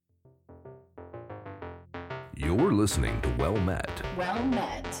You're listening to Well Met, Well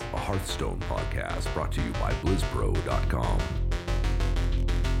Met, a Hearthstone podcast brought to you by BlizzPro.com.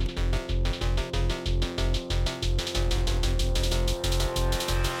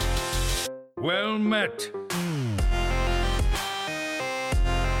 Well Met.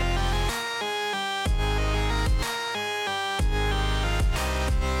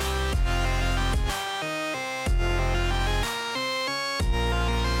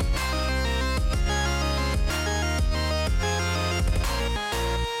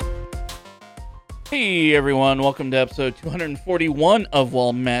 Hey everyone, welcome to episode 241 of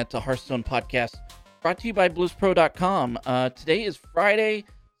Well Met, a Hearthstone podcast brought to you by BlizzPro.com. Today is Friday,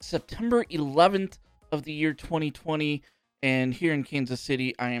 September 11th of the year 2020, and here in Kansas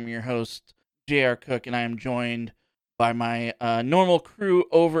City, I am your host, J.R. Cook, and I am joined by my normal crew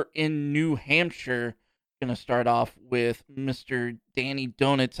over in New Hampshire. Going to start off with Mr. Danny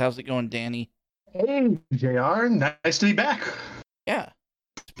Donuts. How's it going, Danny? Hey, JR, nice to be back. Yeah.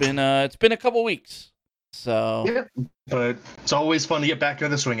 It's been a couple weeks, so Yeah, but it's always fun to get back into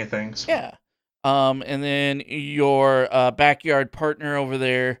the swing of things. yeah. And then your backyard partner over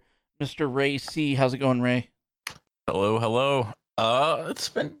there, Mr. Ray C. How's it going, Ray? Hello. It's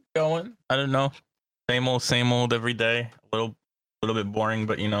been going. I don't know. Same old every day. A little bit boring,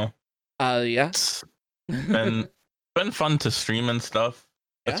 but you know. Yeah. It's been fun to stream and stuff.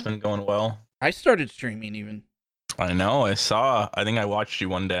 It's Yeah. been going well. I started streaming even. I know. I think I watched you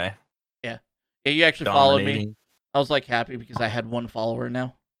one day. Yeah, you actually followed me. Dominating. I was like happy because I had one follower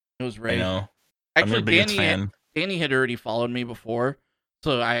now. It was Ray. I know. I'm your Actually, biggest fan. Danny had already followed me before,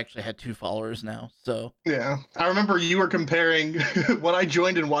 so I actually had 2 followers now. So Yeah, I remember you were comparing, when I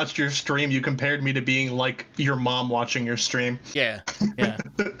joined and watched your stream, you compared me to being like your mom watching your stream. yeah.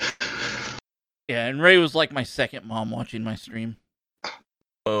 Yeah, and Ray was like my second mom watching my stream.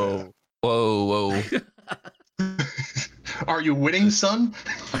 Whoa. Are you winning, son?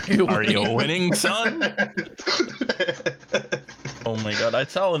 Are you winning, son? Oh my god. I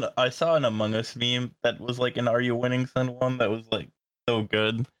saw an Among Us meme that was like an Are You Winning, Son one that was like so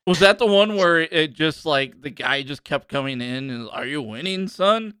good. Was that the one where it just like the guy just kept coming in and are you winning,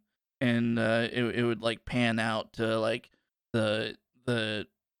 son? And it would like pan out to like the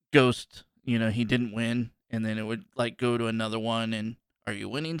ghost, he didn't win, and then it would like go to another one and are you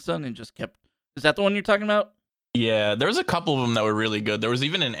winning, son? And just kept. Is that the one you're talking about? Yeah, there was a couple of them that were really good. There was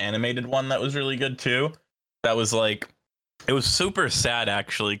even an animated one that was really good too. That was like, it was super sad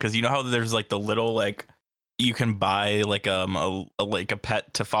actually, because you know how there's like the little like you can buy like a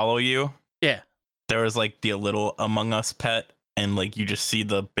pet to follow you. Yeah. There was like the little Among Us pet, and like you just see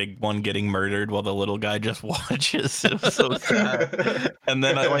the big one getting murdered while the little guy just watches. It was so sad. And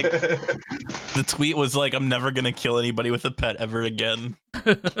then the tweet was like, "I'm never gonna kill anybody with a pet ever again."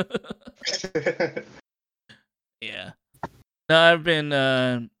 Yeah. No, I've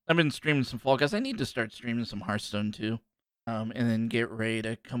been streaming some Fall Guys. I need to start streaming some Hearthstone too, and then get Ray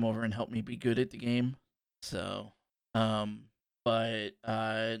to come over and help me be good at the game. So, but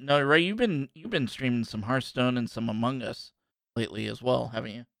no, Ray, you've been streaming some Hearthstone and some Among Us lately as well,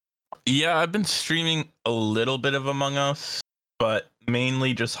 haven't you? Yeah, I've been streaming a little bit of Among Us, but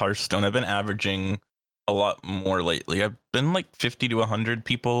mainly just Hearthstone. I've been averaging a lot more lately. I've been like 50 to 100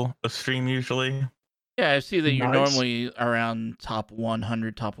 people a stream usually. Yeah, I see that you're Nice. normally around top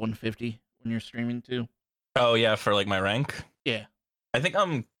 100, top 150 when you're streaming too. Oh yeah, for like my rank. Yeah. I think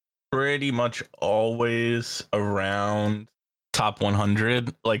I'm pretty much always around top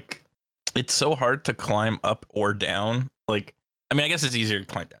 100. Like, it's so hard to climb up or down. Like, I mean, I guess it's easier to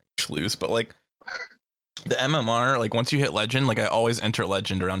climb down, you lose, but like the MMR, like once you hit legend, like I always enter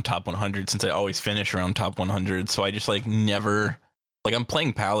legend around top 100 since I always finish around top 100. So I just like never, like I'm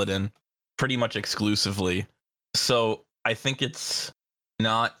playing paladin pretty much exclusively. So I think it's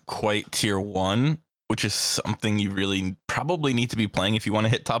not quite tier 1, which is something you really probably need to be playing if you want to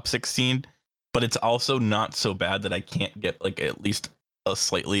hit top 16. But it's also not so bad that I can't get like at least a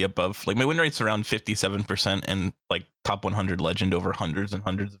slightly above. Like my win rate's around 57% and like top 100 legend over hundreds and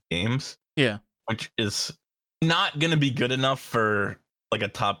hundreds of games. Yeah. Which is not going to be good enough for like a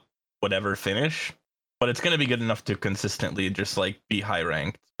top whatever finish. But it's going to be good enough to consistently just like be high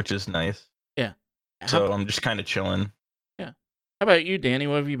ranked, which is nice. Yeah. So I'm just kind of chilling. How about you, Danny?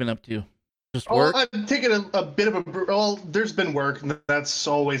 What have you been up to? Just Oh, work? I've taken a bit of well, there's been work, and that's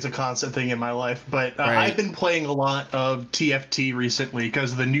always a constant thing in my life, but Right. I've been playing a lot of TFT recently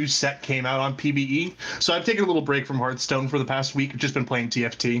because the new set came out on PvE, so I've taken a little break from Hearthstone for the past week. I've just been playing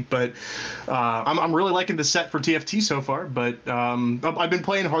TFT, but I'm really liking the set for TFT so far, but I've been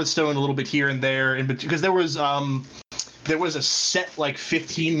playing Hearthstone a little bit here and there, because there was a set like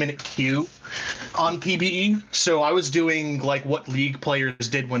 15-minute queue on PBE. So I was doing like what League players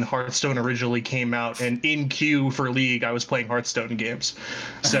did when Hearthstone originally came out, and in queue for League, I was playing Hearthstone games.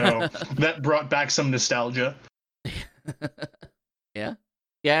 So that brought back some nostalgia. Yeah.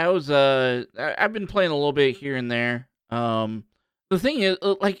 Yeah, I've been playing a little bit here and there. The thing is,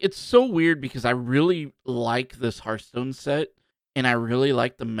 like, it's so weird because I really like this Hearthstone set and I really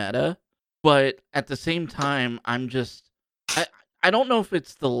like the meta, but at the same time, I don't know if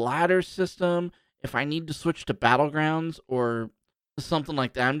it's the ladder system, if I need to switch to Battlegrounds or something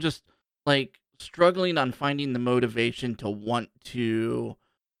like that. I'm just like struggling on finding the motivation to want to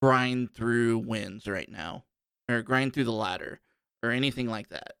grind through wins right now or grind through the ladder or anything like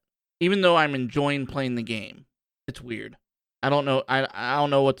that. Even though I'm enjoying playing the game, it's weird. I don't know. I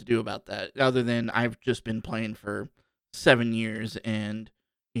don't know what to do about that. Other than I've just been playing for 7 years, and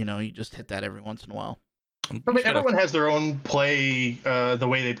you just hit that every once in a while. I mean, everyone has their own play, the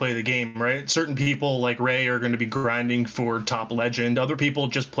way they play the game, right? Certain people like Ray are going to be grinding for top legend. Other people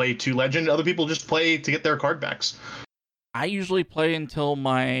just play to legend. Other people just play to get their card backs. I usually play until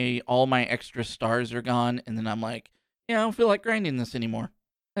all my extra stars are gone, and then I'm like, yeah, I don't feel like grinding this anymore.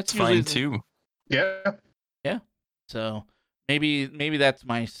 That's fine too. Yeah. Yeah. So maybe that's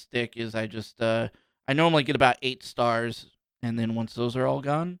my stick. Is I just I normally get about 8 stars, and then once those are all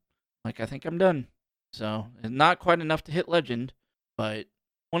gone, like I think I'm done. So not quite enough to hit legend, but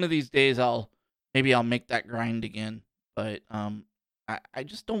one of these days I'll make that grind again. But I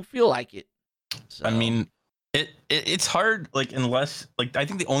just don't feel like it. So. I mean, it's hard, like, unless, like, I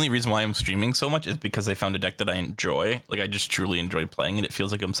think the only reason why I'm streaming so much is because I found a deck that I enjoy. Like, I just truly enjoy playing it. It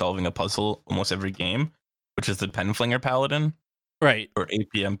feels like I'm solving a puzzle almost every game, which is the Penflinger Paladin. Right. Or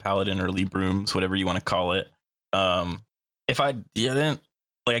APM Paladin or Librooms, whatever you want to call it. If I didn't,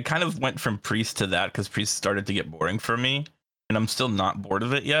 like, I kind of went from Priest to that because Priest started to get boring for me, and I'm still not bored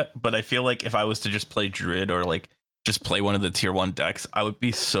of it yet. But I feel like if I was to just play Druid or, like, just play one of the tier 1 decks, I would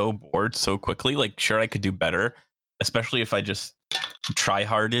be so bored so quickly. Like, sure, I could do better, especially if I just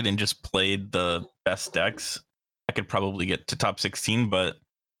try-harded and just played the best decks. I could probably get to top 16, but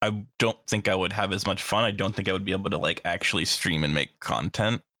I don't think I would have as much fun. I don't think I would be able to, like, actually stream and make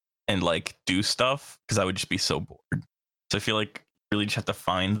content and, like, do stuff because I would just be so bored. So I feel like you really just have to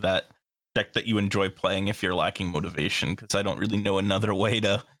find that deck that you enjoy playing if you're lacking motivation, because I don't really know another way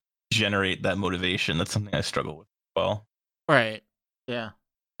to generate that motivation. That's something I struggle with. Well, right, yeah,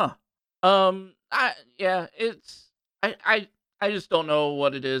 huh? I just don't know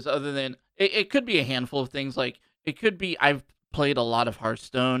what it is. Other than it could be a handful of things. Like it could be I've played a lot of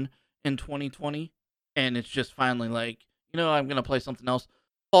Hearthstone in 2020, and it's just finally like I'm gonna play something else.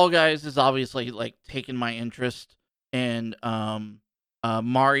 Fall Guys is obviously like taking my interest, and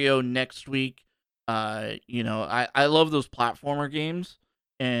Mario next week. I love those platformer games,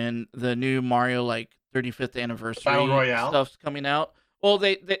 and the new Mario 35th anniversary Battle Royale stuff's coming out. Well,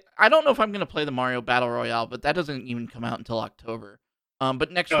 they I don't know if I'm gonna play the Mario Battle Royale, but that doesn't even come out until October.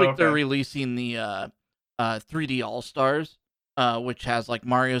 But next week they're releasing the 3D All Stars, which has like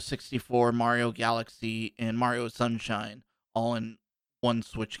Mario 64, Mario Galaxy, and Mario Sunshine all in one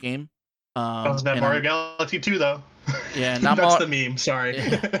Switch game. That Mario Galaxy 2 though. Yeah, that's the meme. Sorry,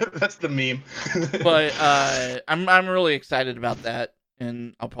 yeah. That's the meme. But I'm really excited about that,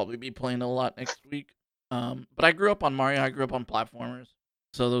 and I'll probably be playing a lot next week. But I grew up on Mario. I grew up on platformers,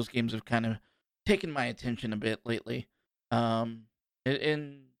 so those games have kind of taken my attention a bit lately. And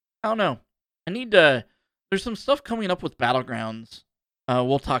I don't know. I need to. There's some stuff coming up with Battlegrounds.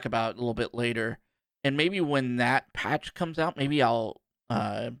 We'll talk about a little bit later, and maybe when that patch comes out, maybe I'll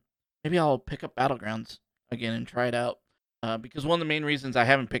pick up Battlegrounds again and try it out. Because one of the main reasons I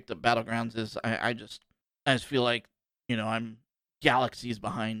haven't picked up Battlegrounds is I just feel like I'm galaxies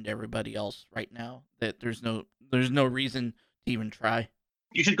behind everybody else right now. That there's no reason to even try.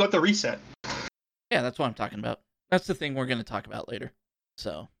 You should go with the reset. Yeah, that's what I'm talking about. That's the thing we're going to talk about later.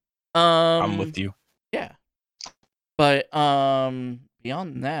 So, I'm with you. Yeah. But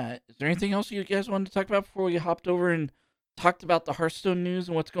beyond that, is there anything else you guys wanted to talk about before we hopped over and talked about the Hearthstone news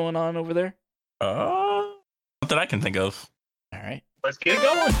and what's going on over there? Not that I can think of. All right. Let's get it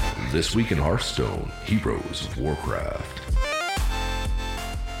going. This week in Hearthstone, Heroes of Warcraft.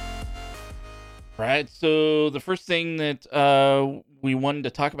 Right, so the first thing that we wanted to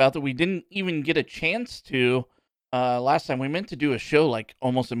talk about that we didn't even get a chance to last time, we meant to do a show like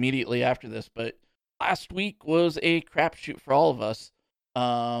almost immediately after this, but last week was a crapshoot for all of us.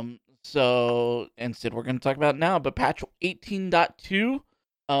 So instead we're going to talk about it now, but patch 18.2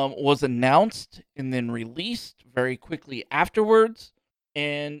 was announced and then released very quickly afterwards,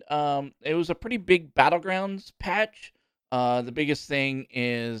 and it was a pretty big Battlegrounds patch. The biggest thing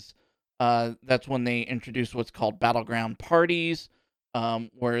is that's when they introduced what's called battleground parties,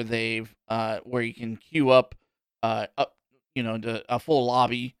 where where you can queue up, to a full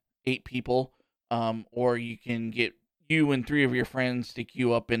lobby, 8 people, or you can get you and 3 of your friends to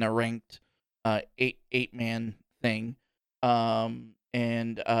queue up in a ranked, eight man thing, and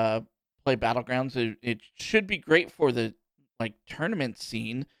play battlegrounds. It should be great for the tournament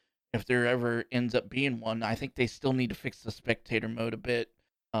scene if there ever ends up being one. I think they still need to fix the spectator mode a bit,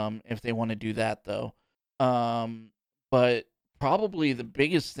 if they want to do that though. But probably the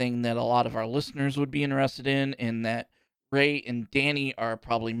biggest thing that a lot of our listeners would be interested in, and that Ray and Danny are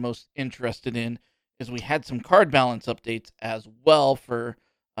probably most interested in, is we had some card balance updates as well for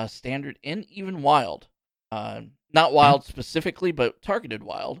standard and even wild. Not wild specifically, but targeted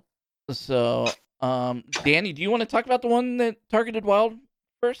wild. So, Danny, do you want to talk about the one that targeted wild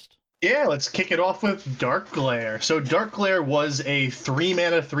first? Yeah, let's kick it off with Dark Glare. So Dark Glare was a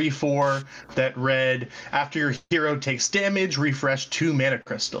 3-mana 3/4 that read, after your hero takes damage, refresh 2 mana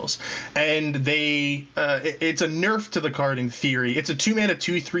crystals. And it's a nerf to the card in theory. It's a 2-mana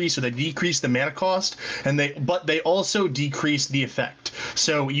 2/3, so they decrease the mana cost, but they also decrease the effect.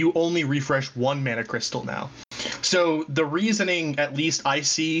 So you only refresh 1 mana crystal now. So the reasoning, at least I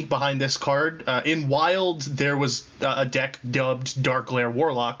see behind this card, in Wild, there was a deck dubbed Dark Glare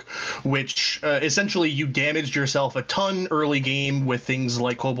Warlock, which essentially you damaged yourself a ton early game with things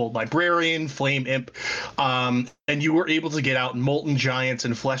like Kobold Librarian, Flame Imp, and you were able to get out Molten Giants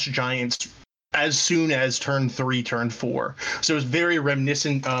and Flesh Giants as soon as turn 3, turn 4. So it was very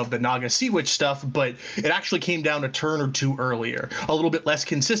reminiscent of the Naga Sea Witch stuff, but it actually came down a turn or 2 earlier. A little bit less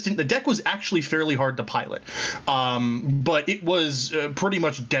consistent. The deck was actually fairly hard to pilot, but it was pretty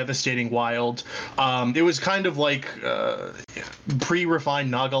much devastating Wild. It was kind of like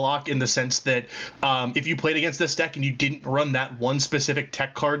pre-refined Nagalok in the sense that if you played against this deck and you didn't run that one specific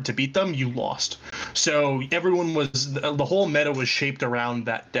tech card to beat them, you lost. So the whole meta was shaped around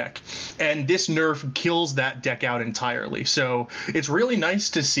that deck. And this nerf kills that deck out entirely. So it's really nice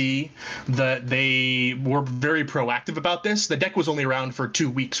to see that they were very proactive about this. The deck was only around for 2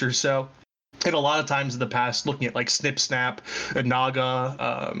 weeks or so. And a lot of times in the past, looking at like Snip Snap,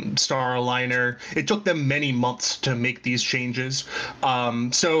 Naga, Star Aligner, it took them many months to make these changes.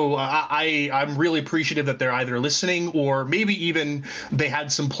 So I'm really appreciative that they're either listening, or maybe even they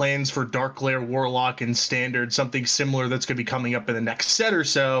had some plans for Dark Glare Warlock and Standard, something similar that's going to be coming up in the next set or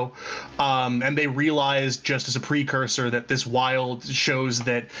so. And they realized, just as a precursor, that this Wild shows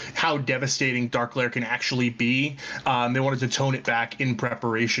that how devastating Dark Glare can actually be. They wanted to tone it back in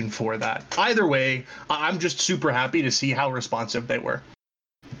preparation for that. Either way, I'm just super happy to see how responsive they were.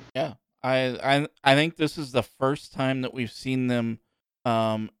 Yeah, I think this is the first time that we've seen them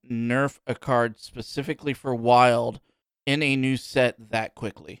nerf a card specifically for Wild in a new set that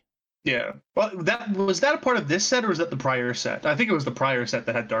quickly. Yeah. Well, was that a part of this set, or was that the prior set? I think it was the prior set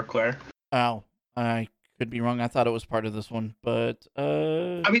that had Dark Glare. Oh, I could be wrong. I thought it was part of this one, but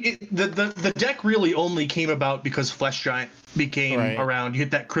I mean, the deck really only came about because Flesh Giant became around. You hit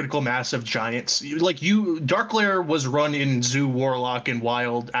that critical mass of giants. Dark Glare was run in Zoo, Warlock, and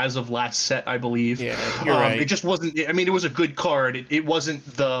Wild as of last set, I believe. Yeah, you're right. It just wasn't. I mean, it was a good card. It wasn't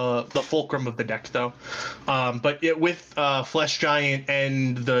the fulcrum of the deck though. But with Flesh Giant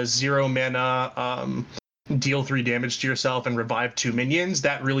and the 0 mana deal 3 damage to yourself and revive 2 minions,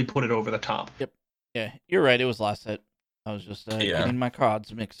 that really put it over the top. Yep. Yeah, you're right. It was last set. I was just getting my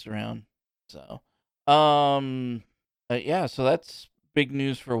cards mixed around. So, yeah. So that's big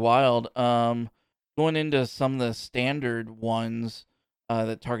news for Wild. Going into some of the standard ones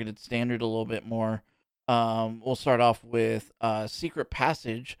that targeted standard a little bit more. We'll start off with Secret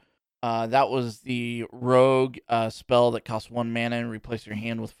Passage. That was the rogue spell that costs 1 mana and replace your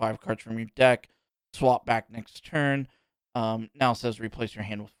hand with 5 cards from your deck. Swap back next turn. Now it says replace your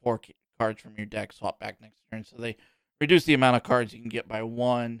hand with 4 cards from your deck, swap back next turn. So they reduce the amount of cards you can get by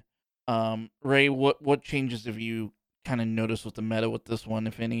 1. Ray, what changes have you kind of noticed with the meta with this one,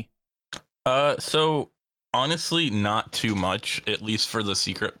 if any? So honestly, not too much, at least for the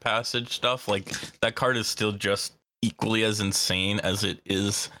Secret Passage stuff. Like, that card is still just equally as insane as it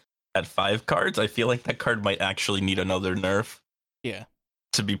is at 5 cards. I feel like that card might actually need another nerf. Yeah.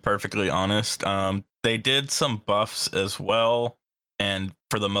 To be perfectly honest. They did some buffs as well, and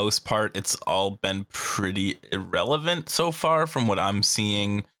for the most part, it's all been pretty irrelevant so far from what I'm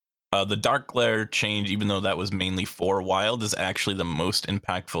seeing. The Dark Glare change, even though that was mainly for Wild, is actually the most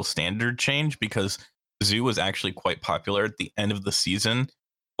impactful standard change, because Zoo was actually quite popular at the end of the season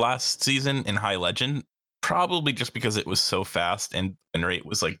last season in High Legend, probably just because it was so fast and rate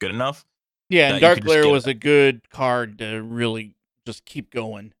was like good enough. Yeah, and Dark Glare was a good card to really just keep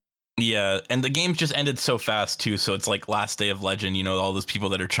going. Yeah, and the game just ended so fast too. So it's like last day of Legend, you know, all those people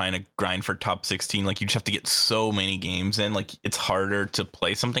that are trying to grind for top 16, like you just have to get so many games in. Like it's harder to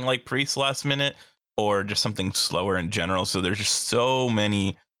play something like Priest last minute or just something slower in general. So there's just so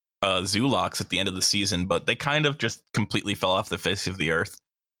many Zulocks at the end of the season, but they kind of just completely fell off the face of the earth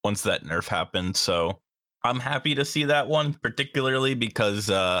once that nerf happened. So I'm happy to see that one, particularly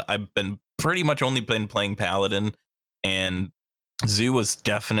because I've been pretty much only been playing Paladin, and Zoo was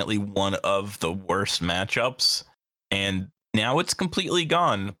definitely one of the worst matchups, and now it's completely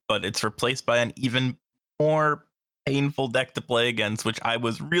gone, but it's replaced by an even more painful deck to play against, which I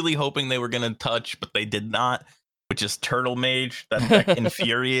was really hoping they were going to touch, but they did not, which is Turtle Mage. That deck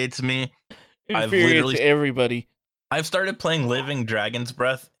infuriates me. Infuriates everybody. I've started playing Living Dragon's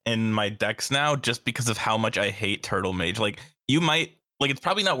Breath in my decks now just because of how much I hate Turtle Mage. Like, you might, like, it's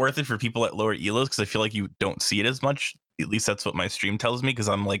probably not worth it for people at lower elos because I feel like you don't see it as much. At least that's what my stream tells me, because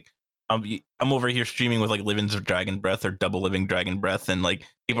I'm like, I'm over here streaming with like Living Dragon Breath or Double Living Dragon Breath, and like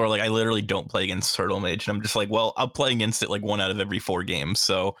people are like, I literally don't play against Turtle Mage, and I'm just like, well, I'll play against it like 1 out of every 4 games.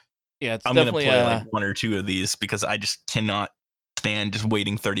 So yeah, I'm gonna play like 1 or 2 of these because I just cannot stand just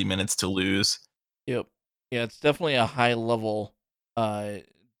waiting 30 minutes to lose. Yep. Yeah, it's definitely a high level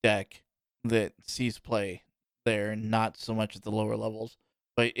deck that sees play there, not so much at the lower levels.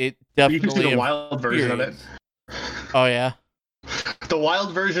 But it definitely you can see the wild version of it. Oh yeah. The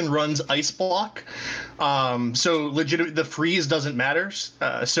wild version runs Ice Block, so legit the freeze doesn't matter.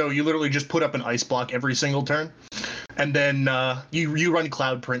 So you literally just put up an Ice Block every single turn, and then you run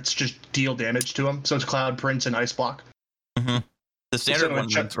Cloud Prince, just deal damage to them. So it's Cloud Prince and Ice Block. Mm-hmm. The standard one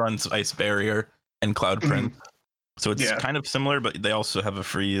runs Ice Barrier and Cloud Prince, so it's kind of similar, but they also have a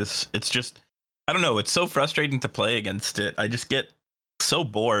freeze. It's just, I don't know. It's so frustrating to play against it. I just get so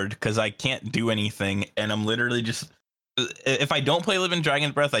bored because I can't do anything, and I'm literally just, if I don't play Living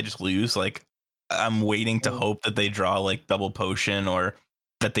Dragon Breath, I just lose. Like, I'm waiting to hope that they draw like Double Potion, or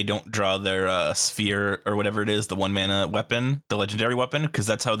that they don't draw their Sphere or whatever it is, the 1-mana weapon, the legendary weapon, because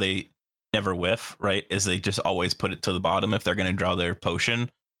that's how they never whiff, right? Is they just always put it to the bottom if they're going to draw their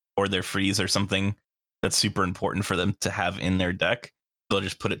potion or their freeze or something that's super important for them to have in their deck. They'll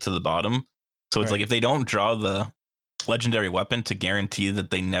just put it to the bottom. So it's like, if they don't draw the legendary weapon to guarantee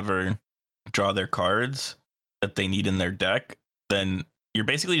that they never draw their cards that they need in their deck, then you're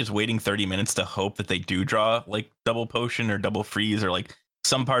basically just waiting 30 minutes to hope that they do draw like Double Potion or Double Freeze or like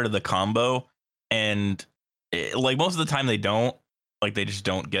some part of the combo. And like most of the time they don't, like they just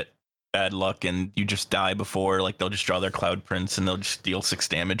don't get bad luck, and you just die before, like they'll just draw their Cloud Prince and they'll just deal 6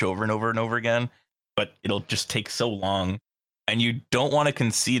 damage over and over and over again. But it'll just take so long, and you don't want to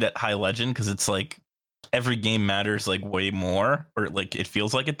concede at high legend because it's like every game matters like way more, or like it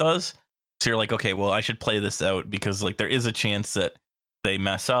feels like it does. So you're like, okay, well, I should play this out because like there is a chance that they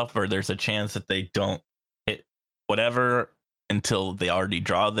mess up, or there's a chance that they don't hit whatever until they already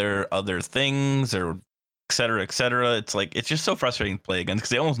draw their other things, or et cetera, et cetera. It's like, it's just so frustrating to play against because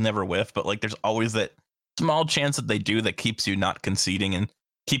they almost never whiff, but like there's always that small chance that they do that keeps you not conceding and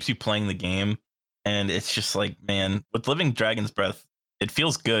keeps you playing the game. And it's just like, man, with Living Dragon's Breath, it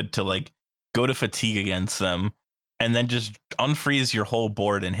feels good to like go to fatigue against them and then just unfreeze your whole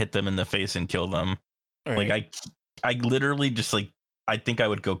board and hit them in the face and kill them. Right. Like I literally just like, I think I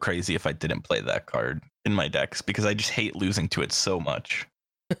would go crazy if I didn't play that card in my decks because I just hate losing to it so much.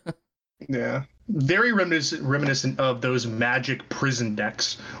 Yeah. Very reminiscent of those Magic prison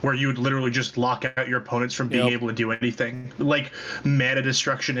decks where you would literally just lock out your opponents from being able to do anything. Like mana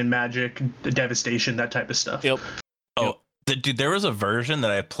destruction in Magic, the devastation, that type of stuff. Yep. Oh, dude, there was a version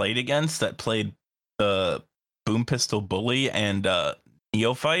that I played against that played the Boom Pistol Bully and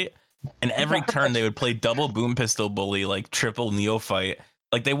Neophyte. And every turn they would play double Boom Pistol Bully, like triple Neophyte.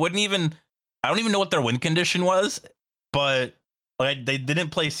 Like they wouldn't even, I don't even know what their win condition was, but like they didn't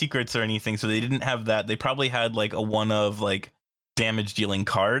play secrets or anything, so they didn't have that. They probably had like a one of like damage dealing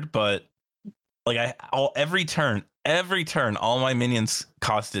card, but like every turn, all my minions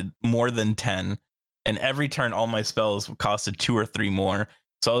costed more than 10, and every turn all my spells costed 2 or 3 more.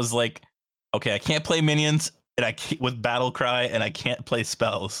 So I was like, okay, I can't play minions and with Battle Cry, and I can't play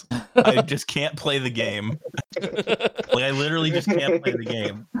spells. I just can't play the game. Like I literally just can't play the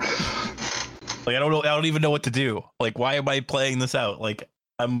game. Like I don't even know what to do. Like, why am I playing this out? Like,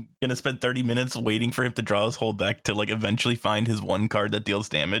 I'm gonna spend 30 minutes waiting for him to draw his whole deck to like eventually find his one card that deals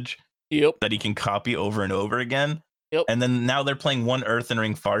damage. Yep. That he can copy over and over again. Yep. And then now they're playing one Earthen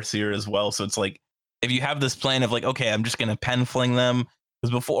Ring Farseer as well. So it's like, if you have this plan of like, okay, I'm just gonna pen fling them,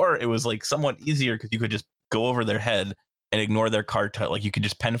 because before it was like somewhat easier because you could just go over their head and ignore their card type. Like you could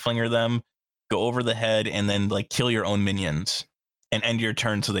just pen flinger them, go over the head, and then like kill your own minions. and end your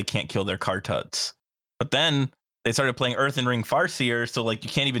turn so they can't kill their Kartuts. But then they started playing Earthen Ring Farseer, so like you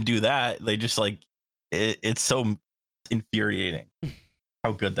can't even do that. They just like it's so infuriating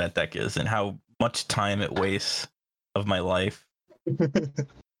how good that deck is and how much time it wastes of my life.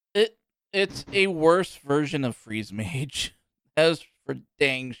 It's a worse version of Freeze Mage. That's for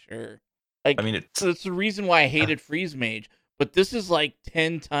dang sure. Like, I mean, it's the reason why I hated Freeze Mage, but this is like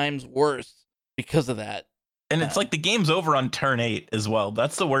 10 times worse because of that. And it's like the game's over on turn 8 as well.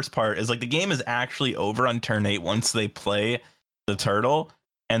 That's the worst part, is like the game is actually over on turn 8 once they play the turtle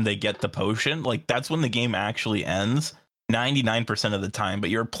and they get the potion. Like that's when the game actually ends 99% of the time. But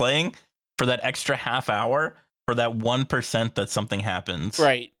you're playing for that extra half hour for that 1% that something happens.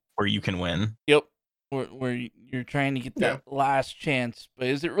 Right. Where you can win. Yep. Where you're trying to get that last chance. But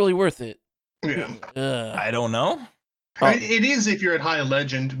is it really worth it? Yeah. I don't know. It is if you're at high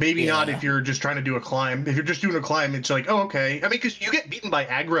legend. Maybe not if you're just trying to do a climb. If you're just doing a climb, it's like, oh, okay. I mean, because you get beaten by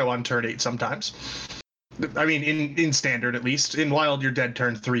aggro on turn 8 sometimes. I mean, in standard at least. In wild, you're dead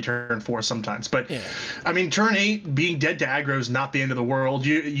turn 3, turn 4 sometimes. But I mean, turn 8 being dead to aggro is not the end of the world.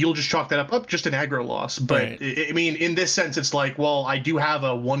 You'll just chalk that up, just an aggro loss. But I mean, in this sense, it's like, well, I do have a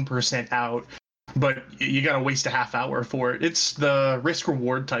 1% out, but you got to waste a half hour for it. It's the risk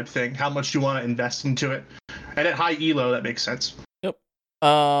reward type thing. How much do you want to invest into it? And at high elo, that makes sense. Yep.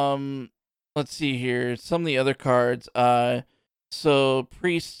 Let's see here. Some of the other cards. So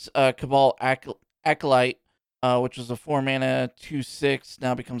Priest's Cabal Acolyte, which was a 4 mana 2/6,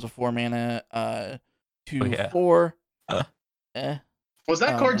 now becomes a 4 mana 2/4. Was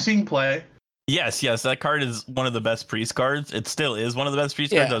that card seeing play? Yes, that card is one of the best priest cards. It still is one of the best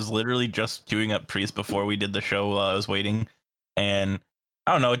priest cards. I was literally just queuing up priest before we did the show while I was waiting. And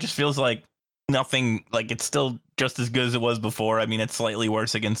I don't know, it just feels like nothing, like it's still just as good as it was before. I mean, it's slightly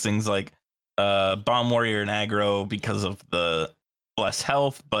worse against things like Bomb Warrior and aggro because of the less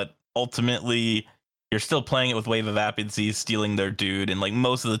health, but ultimately you're still playing it with Wave of Apathy, stealing their dude, and like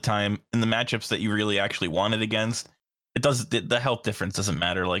most of the time in the matchups that you really actually wanted against, it does the health difference doesn't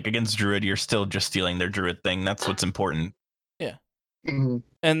matter. Like against Druid, you're still just stealing their Druid thing. That's what's important. Yeah. Mm-hmm.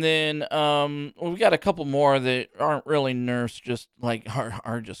 And then we got a couple more that aren't really nerfs, just like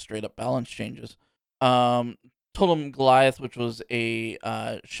are just straight up balance changes. Totem Goliath, which was a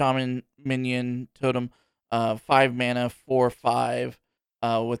shaman minion totem, 5 mana 4/5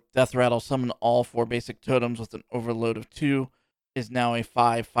 with Death Rattle, summon all 4 basic totems with an overload of 2, is now a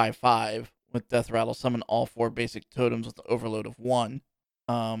 5/5/5 with Death Rattle, summon all 4 basic totems with an overload of 1.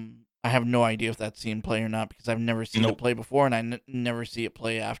 I have no idea if that's seen play or not because I've never seen it play before, and I never see it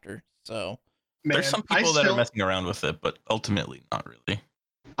play after. So there's some people that are messing around with it, but ultimately not really.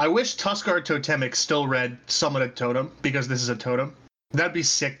 I wish Tuskar Totemic still read Summon a Totem because this is a totem. That'd be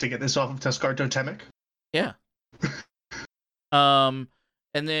sick to get this off of Tuskar Totemic. Yeah. And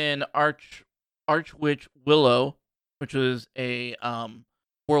then Archwitch Willow, which was a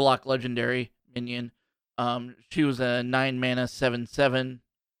Warlock legendary minion. She was a 9 mana 7/7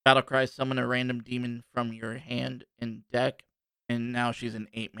 battlecry, summon a random demon from your hand and deck, and now she's an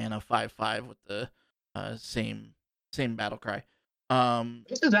 8 mana 5/5 with the same battlecry.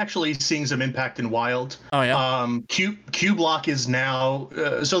 This is actually seeing some impact in Wild. Oh yeah. Q-Block is now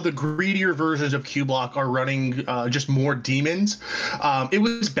so the greedier versions of Q-Block are running just more demons. It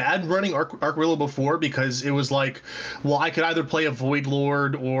was bad running Arc Willow before because it was like, well, I could either play a Void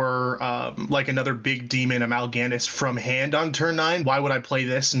Lord or like another big demon, a Mal'Ganis from hand on turn 9. Why would I play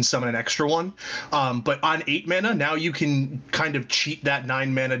this and summon an extra one? But on 8 mana now you can kind of cheat that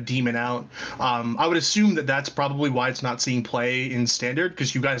 9 mana demon out. I would assume that that's probably why it's not seeing play in standard,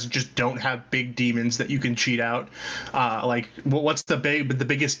 because you guys just don't have big demons that you can cheat out. Like, what's the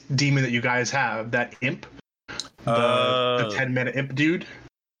biggest demon that you guys have? That imp, the 10 mana imp dude.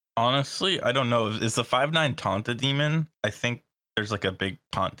 Honestly, I don't know. Is the 5/9 taunt a demon? I think there's like a big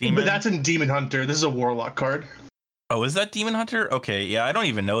taunt demon. But that's in Demon Hunter. This is a Warlock card. Oh, is that Demon Hunter? Okay, yeah, I don't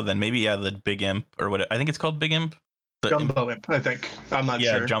even know then. Maybe the big imp or what? I think it's called big imp. Jumbo imp, I think. I'm not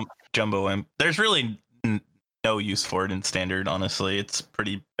sure. Yeah, Jumbo imp. There's really no use for it in standard, honestly. It's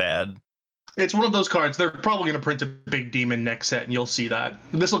pretty bad. It's one of those cards. They're probably going to print a big demon next set, and you'll see that.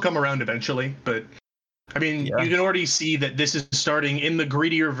 This will come around eventually, but I mean, you can already see that this is starting in the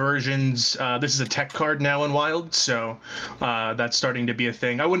greedier versions. This is a tech card now in Wild, so that's starting to be a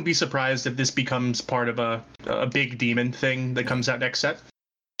thing. I wouldn't be surprised if this becomes part of a big demon thing that comes out next set.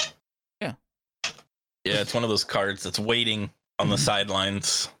 Yeah. Yeah, it's one of those cards that's waiting on the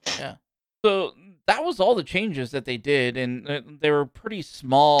sidelines. Yeah. So that was all the changes that they did, and they were pretty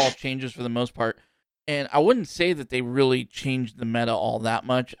small changes for the most part. And I wouldn't say that they really changed the meta all that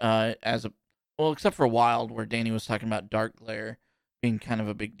much, except for Wild, where Danny was talking about Dark Glare. being kind of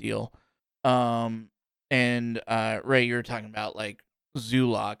a big deal. And Ray, you were talking about like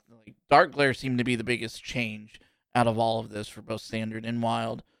Zoolock. Like Dark Glare seemed to be the biggest change out of all of this for both Standard and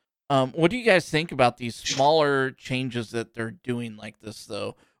Wild. What do you guys think about these smaller changes that they're doing like this,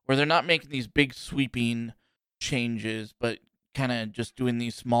 though, where they're not making these big sweeping changes, but kind of just doing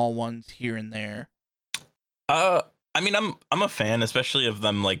these small ones here and there? I mean, I'm a fan, especially of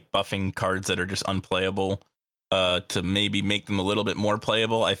them like buffing cards that are just unplayable, to maybe make them a little bit more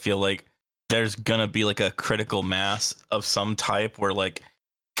playable. I feel like there's gonna be like a critical mass of some type where like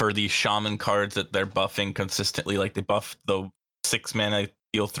for these shaman cards that they're buffing consistently, like they buffed the 6 mana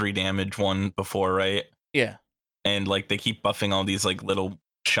deal 3 damage one before, right? Yeah. And like they keep buffing all these like little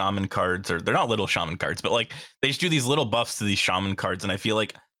shaman cards, or they're not little shaman cards, but like they just do these little buffs to these shaman cards, and I feel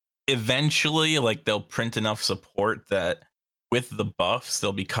like eventually like they'll print enough support that with the buffs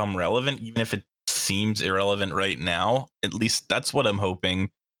they'll become relevant, even if it seems irrelevant right now. At least that's what I'm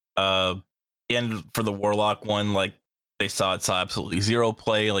hoping. And for the Warlock one, like they saw absolutely zero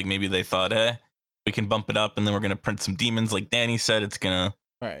play. Like maybe they thought, we can bump it up, and then we're gonna print some demons. Like Danny said, it's gonna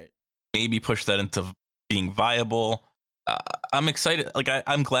maybe push that into being viable. I'm excited. Like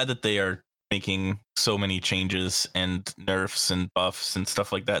I'm glad that they are making so many changes and nerfs and buffs and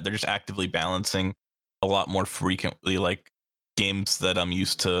stuff like that. They're just actively balancing a lot more frequently, like games that I'm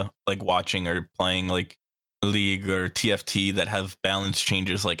used to like watching or playing, like League or TFT, that have balance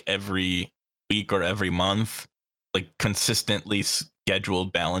changes like every week or every month, like consistently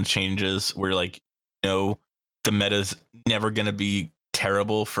scheduled balance changes where like, the meta's never going to be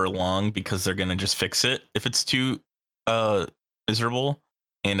terrible for long because they're going to just fix it if it's too miserable.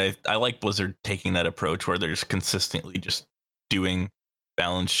 And I like Blizzard taking that approach where they're just consistently just doing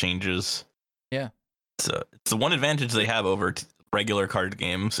balance changes. Yeah. It's the one advantage they have over regular card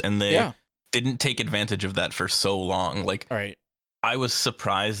games, and they didn't take advantage of that for so long. Like, I was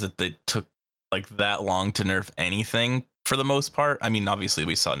surprised that they took like that long to nerf anything for the most part. I mean, obviously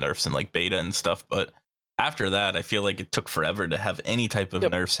we saw nerfs in like beta and stuff, but after that, I feel like it took forever to have any type of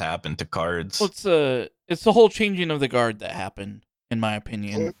nerfs happen to cards. Well, it's the whole changing of the guard that happened, in my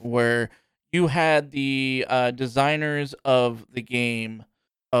opinion, where you had the designers of the game,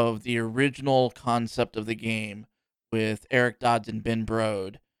 of the original concept of the game, with Eric Dodds and Ben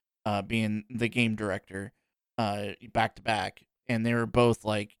Brode being the game director, back to back, and they were both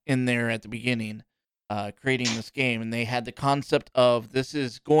like in there at the beginning, creating this game, and they had the concept of this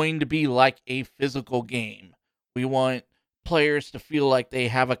is going to be like a physical game. We want players to feel like they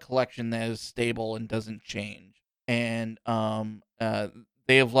have a collection that is stable and doesn't change. And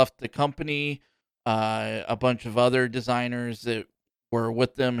they have left the company. A bunch of other designers that were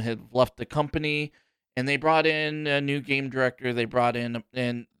with them had left the company, and they brought in a new game director. They brought in,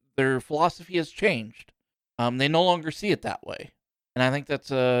 and their philosophy has changed. They no longer see it that way, and I think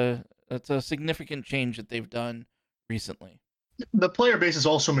that's a significant change that they've done recently. The player base has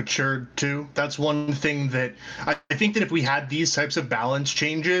also matured too. That's one thing that I think that if we had these types of balance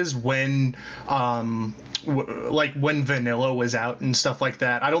changes when like when vanilla was out and stuff like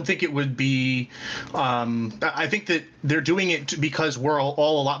that, I don't think it would be I think that they're doing it because we're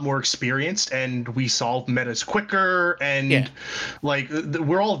all a lot more experienced and we solve metas quicker, and like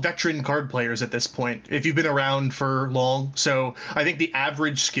we're all veteran card players at this point if you've been around for long. So I think the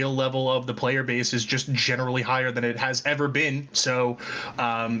average skill level of the player base is just generally higher than it has ever been. So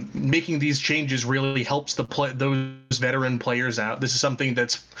making these changes really helps those veteran players out. This is something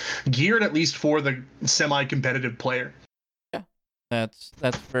that's geared at least for the semi-competitive player. Yeah, that's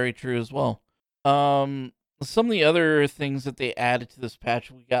very true as well. Some of the other things that they added to this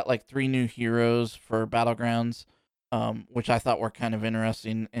patch, we got like 3 new heroes for Battlegrounds, which I thought were kind of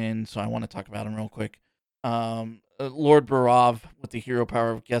interesting, and so I want to talk about them real quick. Lord Barov with the hero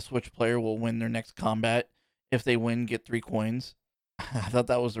power of guess which player will win their next combat. If they win, get 3 coins. I thought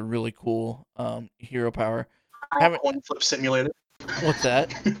that was a really cool hero power. Coin flip simulator. What's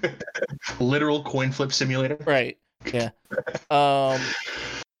that? Literal coin flip simulator. Right. Yeah.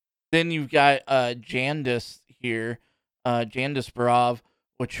 Then you've got Jandis here, Jandis Barov,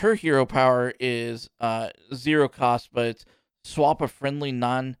 which her hero power is 0 cost, but it's swap a friendly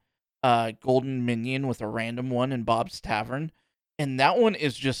non-golden minion with a random one in Bob's Tavern, and that one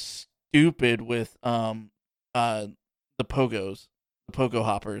is just stupid with the pogos, the pogo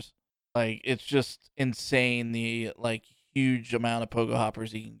hoppers. Like, it's just insane the like huge amount of pogo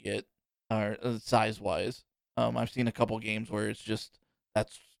hoppers you can get, or size wise. I've seen a couple games where it's just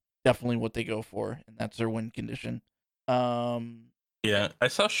that's definitely what they go for, and that's their win condition. Yeah, I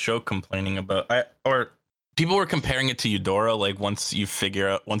saw Show complaining about or people were comparing it to Eudora. Like once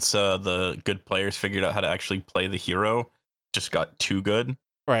the good players figured out how to actually play the hero, just got too good.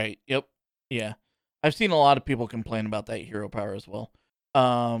 Right. Yep. Yeah. I've seen a lot of people complain about that hero power as well.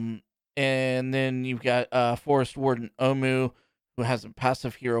 And then you've got Forest Warden Omu, who has a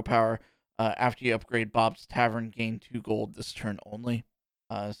passive hero power. After you upgrade Bob's Tavern, gain 2 gold this turn only.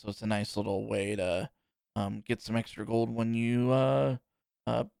 So it's a nice little way to get some extra gold when you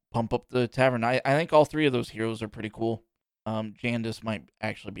pump up the tavern. I think all 3 of those heroes are pretty cool. Jandis might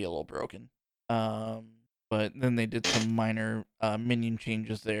actually be a little broken. But then they did some minor minion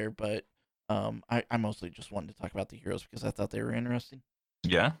changes there. But I mostly just wanted to talk about the heroes because I thought they were interesting.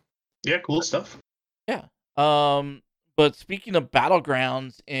 Yeah. Yeah, cool stuff. Yeah. But speaking of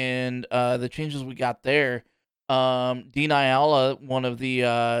Battlegrounds and the changes we got there, Dean Ayala, one of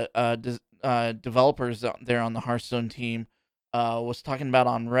the developers there on the Hearthstone team, was talking about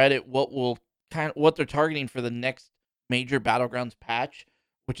on Reddit what they're targeting for the next major Battlegrounds patch,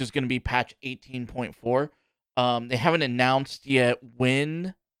 which is going to be patch 18.4. They haven't announced yet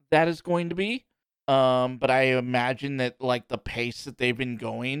when that is going to be, but I imagine that like the pace that they've been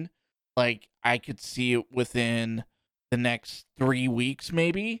going, like I could see it within the next 3 weeks,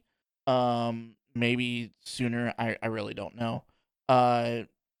 maybe sooner. I really don't know.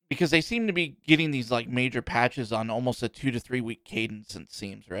 Because they seem to be getting these like major patches on almost a 2 to 3 week cadence, it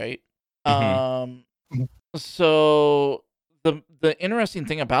seems, right? So the interesting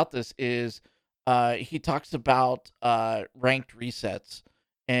thing about this is he talks about ranked resets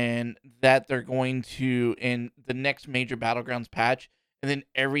and that they're going to, in the next major Battlegrounds patch, and then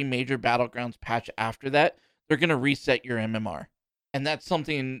every major Battlegrounds patch after that, they're going to reset your MMR. And that's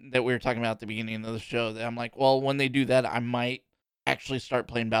something that we were talking about at the beginning of the show, that I'm like, well, when they do that, I might actually start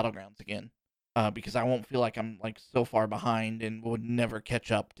playing Battlegrounds again, because I won't feel like I'm like so far behind and would never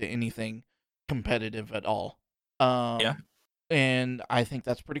catch up to anything competitive at all. Yeah. And I think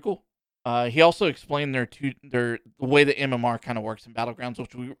that's pretty cool. He also explained the way the MMR kind of works in Battlegrounds,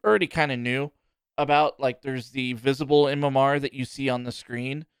 which we already kind of knew about. Like, there's the visible MMR that you see on the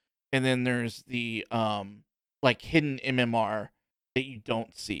screen, and then there's the like hidden MMR that you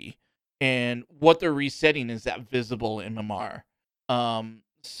don't see. And what they're resetting is that visible MMR.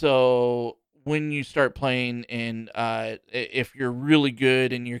 So when you start playing, and if you're really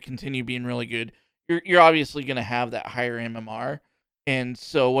good and you continue being really good, you're obviously going to have that higher MMR. And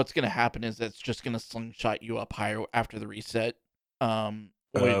so what's going to happen is that's just going to slingshot you up higher after the reset.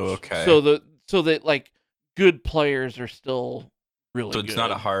 Okay. So that like good players are still really good. So it's not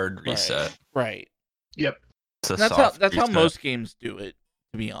a hard reset. Right. Yep. That's how most games do it,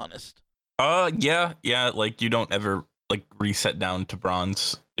 to be honest. Yeah. Like you don't ever like reset down to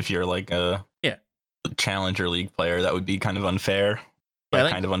bronze if you're like a challenger league player. That would be kind of unfair.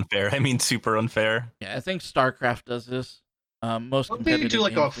 Kind of unfair. I mean, super unfair. Yeah, I think StarCraft does this. Most don't they do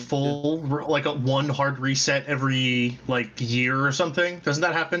like a full, like a one hard reset every like year or something? Doesn't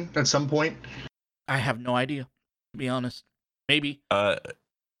that happen at some point? I have no idea, to be honest. Maybe.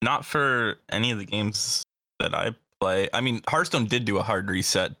 Not for any of the games that I play. I mean, Hearthstone did do a hard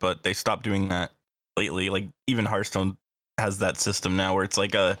reset, but they stopped doing that lately. Like even Hearthstone has that system now where it's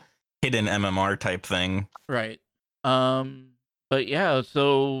like a hidden MMR type thing. Right. But yeah,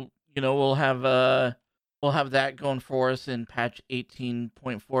 so we'll have that going for us in patch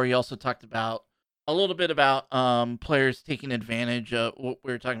 18.4. He also talked about a little bit about players taking advantage of what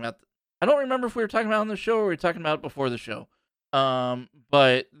we were talking about. I don't remember if we were talking about on the show or we were talking about it before the show.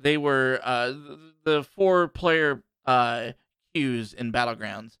 But they were the 4-player queues in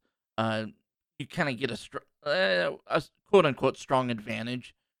Battlegrounds. You kind of get a quote unquote strong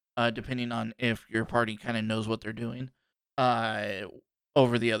advantage, depending on if your party kind of knows what they're doing,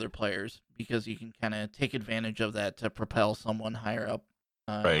 over the other players, because you can kind of take advantage of that to propel someone higher up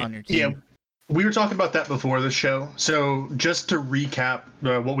on your team. Yeah, we were talking about that before the show. So just to recap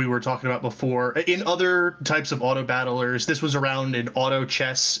what we were talking about before, in other types of auto battlers, this was around in auto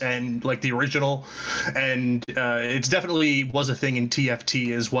chess and like the original, and it's definitely was a thing in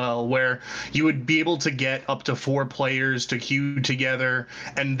TFT as well, where you would be able to get up to 4 players to queue together,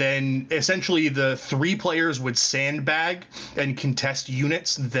 and then essentially the 3 players would sandbag and contest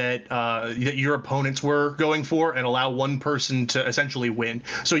units that your opponents were going for, and allow one person to essentially win.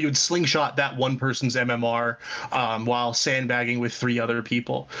 So you would slingshot that one person's MMR while sandbagging with 3 other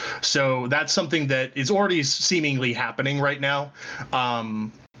people. So that's something that is already seemingly happening right now.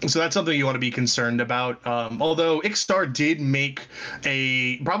 So that's something you want to be concerned about. Although Ixstar did make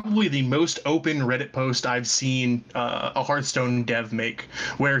probably the most open Reddit post I've seen a Hearthstone dev make,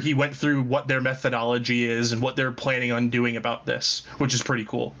 where he went through what their methodology is and what they're planning on doing about this, which is pretty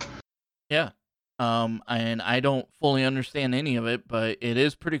cool. Yeah. And I don't fully understand any of it, but it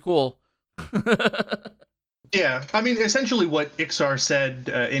is pretty cool. Yeah, I mean, essentially what Ixar said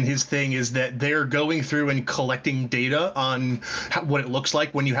in his thing is that they're going through and collecting data on what it looks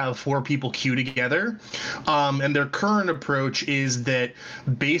like when you have 4 people queue together. And their current approach is that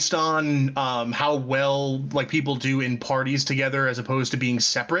based on how well like people do in parties together as opposed to being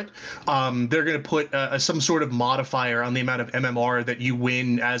separate, they're going to put some sort of modifier on the amount of MMR that you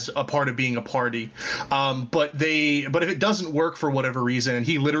win as a part of being a party. But if it doesn't work for whatever reason, and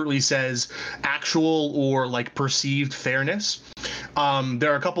he literally says actual or like perceived fairness,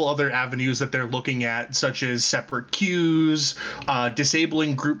 there are a couple other avenues that they're looking at, such as separate queues,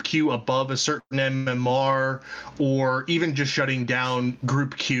 disabling group queue above a certain MMR, or even just shutting down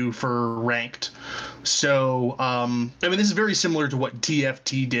group queue for ranked. So, I mean, this is very similar to what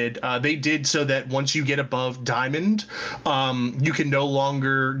TFT did. They did so that once you get above Diamond, you can no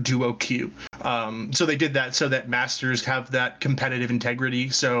longer duo queue. So they did that so that Masters have that competitive integrity.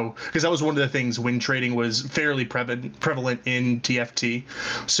 So, because that was one of the things win trading was fairly prevalent in TFT.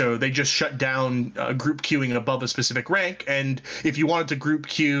 So they just shut down group queuing above a specific rank. And if you wanted to group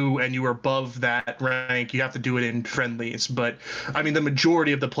queue and you were above that rank, you have to do it in friendlies. But I mean, the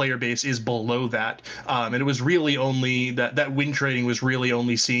majority of the player base is below that. And it was really only that win trading was really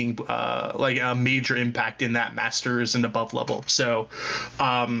only seeing like a major impact in that Masters and above level. So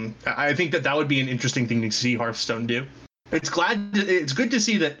I think that would be an interesting thing to see Hearthstone do. It's good to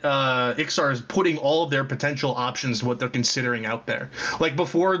see that Ixar is putting all of their potential options, what they're considering out there. Like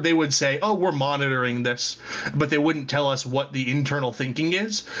before, they would say, "Oh, we're monitoring this," but they wouldn't tell us what the internal thinking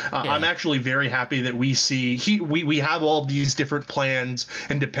is. I'm actually very happy that we see we have all these different plans,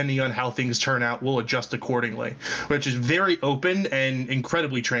 and depending on how things turn out, we'll adjust accordingly, which is very open and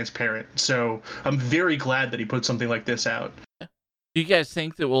incredibly transparent. So I'm very glad that he put something like this out. Do you guys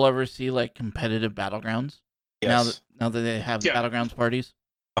think that we'll ever see like competitive battlegrounds? Yes. Now that they have battlegrounds parties?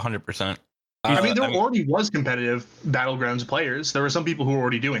 100%. I mean, there already was competitive battlegrounds players. There were some people who were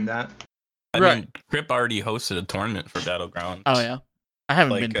already doing that. I mean, Crip already hosted a tournament for Battlegrounds. Oh yeah, I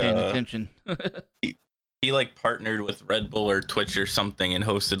haven't been paying attention. he like partnered with Red Bull or Twitch or something and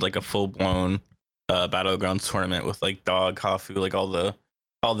hosted like a full blown Battlegrounds tournament with like Dog, Hafu, like all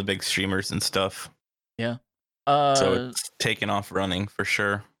the big streamers and stuff. Yeah. So it's taken off running for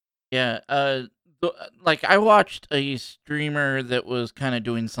sure. Yeah. Like I watched a streamer that was kind of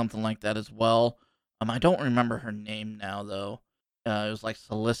doing something like that as well. I don't remember her name now though. It was like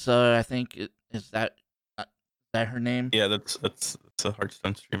Celissa, I think. Is that her name? Yeah, that's a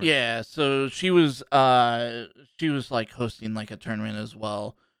Hearthstone streamer. Yeah, so she was like hosting like a tournament as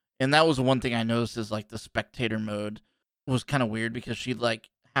well, and that was one thing I noticed is like the spectator mode was kind of weird because she'd like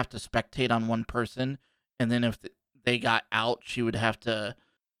have to spectate on one person, and then if they got out, she would have to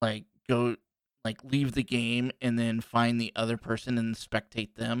like go like leave the game and then find the other person and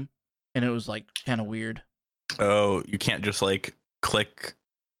spectate them, and it was like kind of weird. Oh, you can't just like click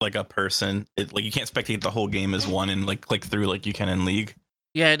like a person. It like you can't spectate the whole game as one and like click through like you can in League.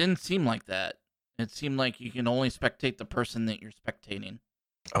 Yeah, it didn't seem like that. It seemed like you can only spectate the person that you're spectating.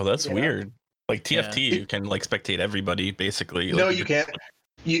 Oh, that's weird. Like TFT, you can like spectate everybody basically. No, like, you can't.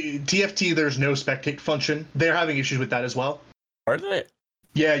 TFT, there's no spectate function. They're having issues with that as well. Are they?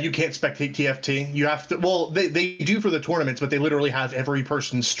 Yeah, you can't spectate TFT. You have to. Well, they do for the tournaments, but they literally have every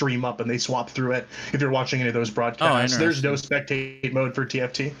person stream up and they swap through it. If you're watching any of those broadcasts, there's no spectate mode for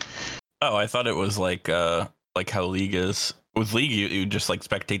TFT. Oh, I thought it was like how League is. With League, you just like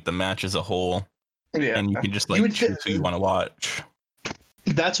spectate the match as a whole. Yeah, and you can just like choose who you want to watch.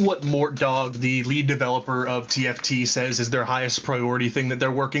 That's what Mort Dog, the lead developer of TFT, says is their highest priority thing that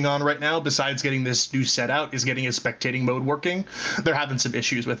they're working on right now, besides getting this new set out, is getting a spectating mode working. They're having some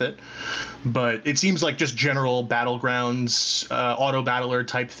issues with it. But it seems like just general battlegrounds, auto battler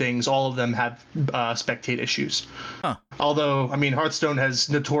type things, all of them have spectate issues. Huh. Although, I mean, Hearthstone has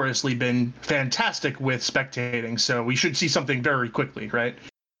notoriously been fantastic with spectating, so we should see something very quickly, right?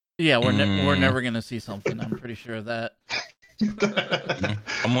 Yeah, we're never going to see something, I'm pretty sure of that.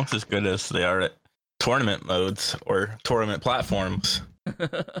 Almost as good as they are at tournament modes or tournament platforms.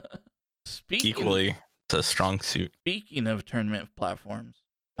 Equally, it's a strong suit. Speaking of tournament platforms,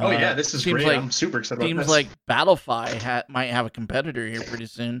 yeah, this is great. Like, I'm super excited about this. Seems like Battlefy might have a competitor here pretty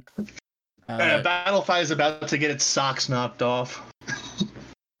soon. Battlefy is about to get its socks knocked off.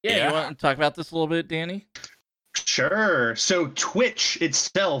 Yeah, you want to talk about this a little bit, Danny? Sure. So Twitch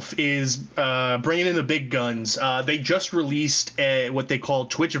itself is bringing in the big guns. They just released what they call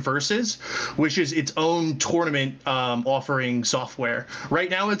Twitch Versus, which is its own tournament offering software. Right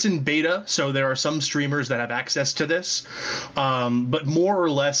now it's in beta, so there are some streamers that have access to this. But more or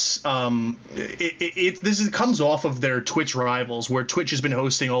less, this comes off of their Twitch Rivals, where Twitch has been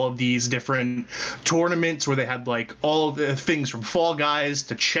hosting all of these different tournaments where they had like all of the things from Fall Guys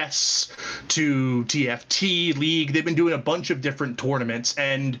to chess to TFT League. They've been doing a bunch of different tournaments,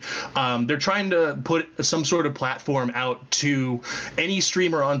 and they're trying to put some sort of platform out to any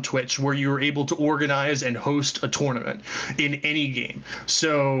streamer on Twitch where you're able to organize and host a tournament in any game.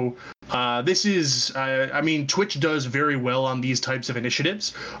 So this is, Twitch does very well on these types of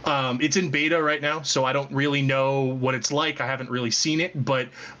initiatives. It's in beta right now, so I don't really know what it's like. I haven't really seen it, but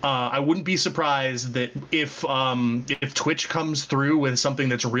I wouldn't be surprised that if Twitch comes through with something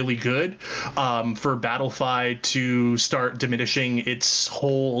that's really good for Battlefy to start diminishing its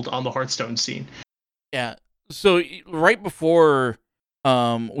hold on the Hearthstone scene. Yeah. So right before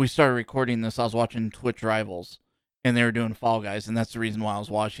we started recording this, I was watching Twitch Rivals, and they were doing Fall Guys, and that's the reason why I was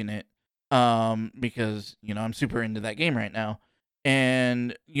watching it. Because, I'm super into that game right now.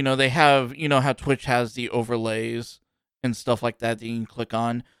 And, they have, how Twitch has the overlays and stuff like that you can click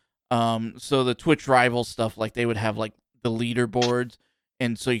on. So the Twitch Rivals stuff, like they would have like the leaderboards.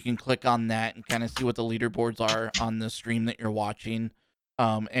 And so you can click on that and kind of see what the leaderboards are on the stream that you're watching,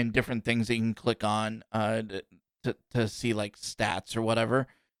 and different things that you can click on to see like stats or whatever.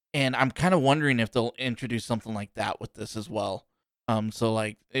 And I'm kind of wondering if they'll introduce something like that with this as well. So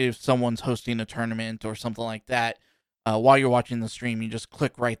like if someone's hosting a tournament or something like that, while you're watching the stream, you just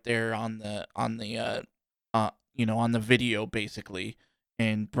click right there on the video basically,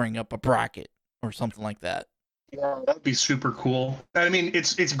 and bring up a bracket or something like that. Yeah, that'd be super cool. I mean,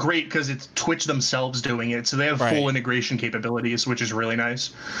 it's great because it's Twitch themselves doing it, so they have full integration capabilities, which is really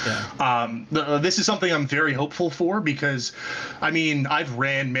nice. Yeah. This is something I'm very hopeful for because, I've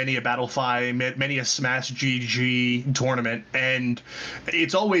ran many a Battlefy, many a Smash GG tournament, and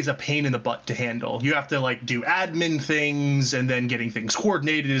it's always a pain in the butt to handle. You have to like do admin things, and then getting things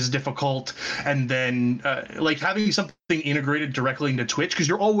coordinated is difficult, and then like having something integrated directly into Twitch, because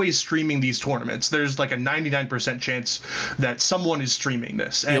you're always streaming these tournaments. There's like a 99% chance that someone is streaming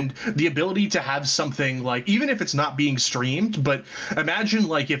this, and the ability to have something like, even if it's not being streamed, but imagine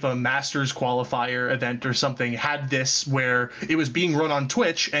like if a Masters qualifier event or something had this where it was being run on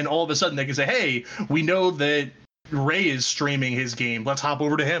Twitch, and all of a sudden they can say, hey, we know that Ray is streaming his game, let's hop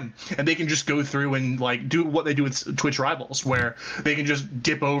over to him, and they can just go through and like do what they do with Twitch Rivals, where they can just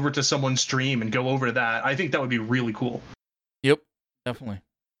dip over to someone's stream and go over to that. I think that would be really cool. Yep, definitely.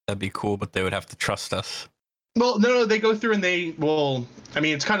 That'd be cool, but they would have to trust us. Well, no, they go through and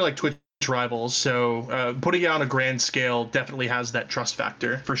it's kind of like Twitch Rivals, so putting it on a grand scale definitely has that trust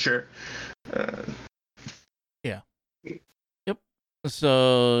factor for sure. Yeah. Yep.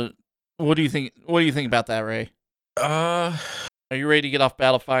 So, what do you think? What do you think about that, Ray? Are you ready to get off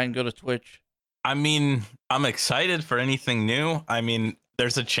Battlefy and go to Twitch? I'm excited for anything new.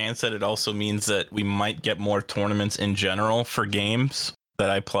 There's a chance that it also means that we might get more tournaments in general for games that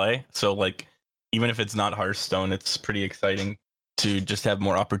I play. So, like, even if it's not Hearthstone, it's pretty exciting to just have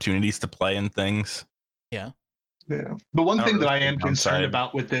more opportunities to play and things. Yeah. Yeah. The one thing that I am concerned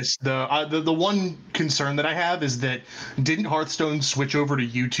about with this, the one concern that I have is that didn't Hearthstone switch over to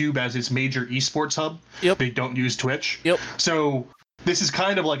YouTube as its major esports hub? Yep. They don't use Twitch. Yep. So this is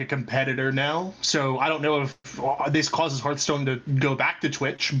kind of like a competitor now. So I don't know if this causes Hearthstone to go back to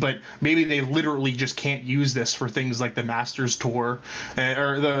Twitch, but maybe they literally just can't use this for things like the Masters Tour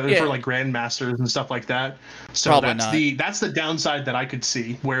for like Grandmasters and stuff like that. So that's the downside that I could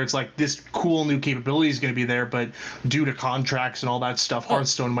see, where it's like this cool new capability is going to be there, but due to contracts and all that stuff,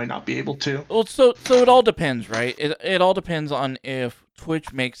 Hearthstone might not be able to. Well, so it all depends, right? It all depends on if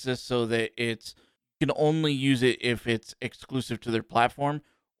Twitch makes this so that it's can only use it if it's exclusive to their platform,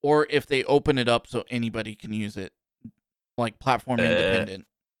 or if they open it up so anybody can use it, like platform independent.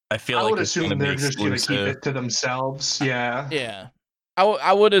 I would assume they're just going to keep it to themselves. Yeah. Yeah.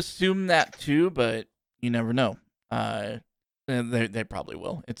 I would assume that too, but you never know. They probably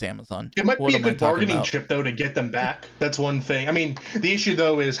will. It's Amazon. It might be a good bargaining chip, though, to get them back. That's one thing. The issue,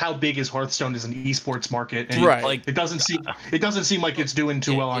 though, is how big is Hearthstone as an esports market? And right. It doesn't seem like it's doing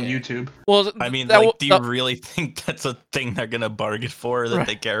too well on YouTube. Well, do you really think that's a thing they're gonna bargain for that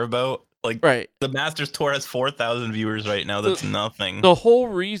they care about? Like, the Masters Tour has 4,000 viewers right now. That's nothing. The whole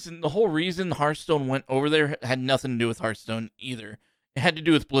reason Hearthstone went over there had nothing to do with Hearthstone either. It had to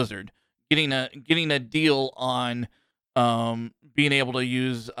do with Blizzard getting a deal on being able to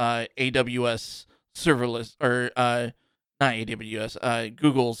use AWS serverless or not AWS,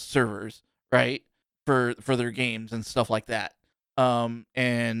 Google's servers, right? For their games and stuff like that. And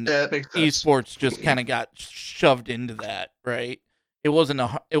Yeah, that makes sense. esports just kind of got shoved into that, right? It wasn't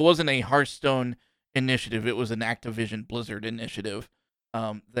a Hearthstone initiative. It was an Activision Blizzard initiative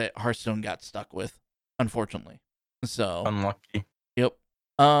that Hearthstone got stuck with, unfortunately. So Unlucky. yep.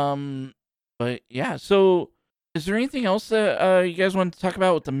 But yeah. So, is there anything else that you guys want to talk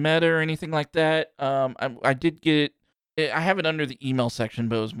about with the meta or anything like that? I did get I have it under the email section,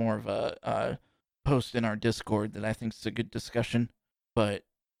 but it was more of a post in our Discord that I think is a good discussion. But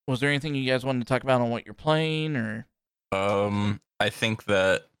was there anything you guys wanted to talk about on what you're playing or? I think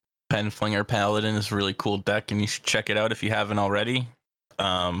that Penflinger Paladin is a really cool deck, and you should check it out if you haven't already.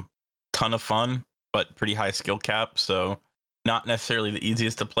 Ton of fun, but pretty high skill cap, so not necessarily the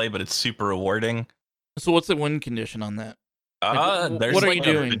easiest to play, but it's super rewarding. So what's the win condition on that? There's what are like you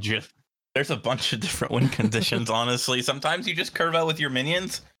doing? There's a bunch of different win conditions, honestly. Sometimes you just curve out with your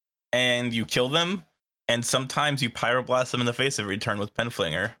minions and you kill them, and sometimes you pyroblast them in the face every turn with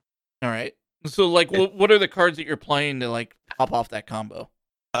Penflinger. All right. So like, what are the cards that you're playing to like pop off that combo?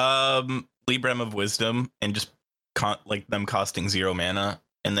 Librem of Wisdom, and just like them costing 0 mana,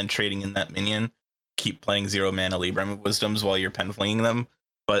 and then trading in that minion. Keep playing 0 mana Librem of Wisdoms while you're Penflinging them.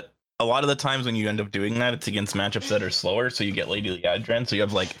 But a lot of the times when you end up doing that, it's against matchups that are slower, so you get Lady Liadrin, so you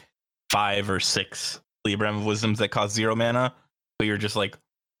have like 5 or 6 Librem of Wisdoms that cost 0 mana. So you're just like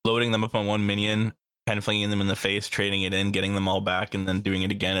loading them up on one minion, Penflinging them in the face, trading it in, getting them all back, and then doing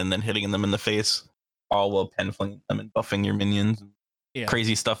it again, and then hitting them in the face, all while Penflinging them and buffing your minions. Yeah.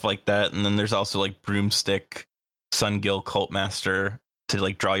 Crazy stuff like that. And then there's also like Broomstick, Sungill, Cultmaster to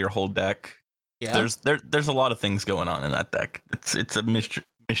like draw your whole deck. Yeah. There's a lot of things going on in that deck. It's a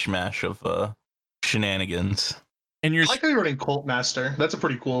mishmash of shenanigans. And you're I like how you're running Cult Master. That's a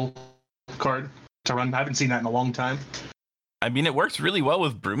pretty cool card to run. I haven't seen that in a long time. I mean, it works really well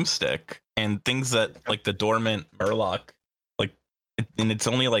with Broomstick and things that like the Dormant Murloc, like, and it's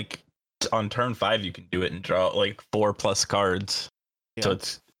only like on turn 5 you can do it and draw like 4+ cards. Yeah. So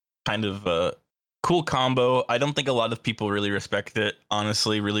it's kind of a cool combo. I don't think a lot of people really respect it.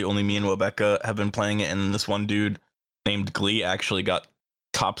 Honestly, really only me and Webecca have been playing it, and this one dude named Glee actually got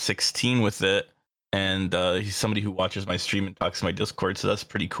top 16 with it. And he's somebody who watches my stream and talks to my Discord, so that's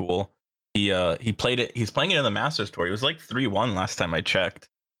pretty cool. He played it. He's playing it in the Masters Tour. He was like 3-1 last time I checked.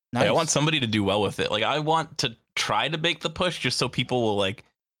 nice. I want somebody to do well with it. Like, I want to try to make the push just so people will like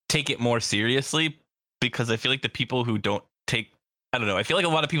take it more seriously, because I feel like the people who don't take, I don't know, I feel like a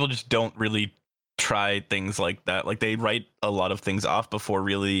lot of people just don't really try things like that. Like, they write a lot of things off before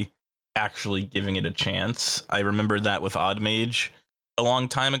really actually giving it a chance. I remember that with Odd Mage a long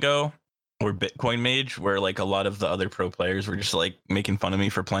time ago, or Bitcoin Mage, where like a lot of the other pro players were just like making fun of me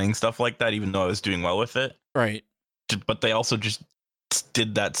for playing stuff like that, even though I was doing well with it. Right. But they also just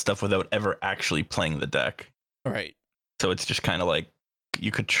did that stuff without ever actually playing the deck. Right. So it's just kind of like,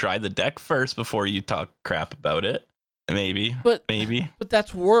 you could try the deck first before you talk crap about it. Maybe. But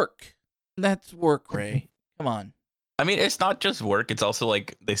that's work. That's work, Ray. Come on. I mean, it's not just work. It's also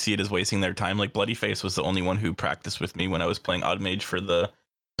like they see it as wasting their time. Like Bloody Face was the only one who practiced with me when I was playing Odd Mage for that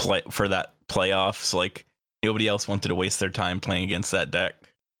playoffs. Like, nobody else wanted to waste their time playing against that deck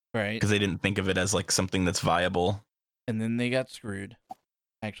Right. because they didn't think of it as like something that's viable. And then they got screwed.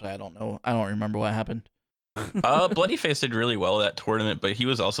 Actually, I don't know. I don't remember what happened. Bloody Face did really well at that tournament, but he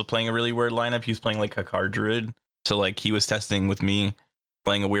was also playing a really weird lineup. He was playing like a card druid. So like he was testing with me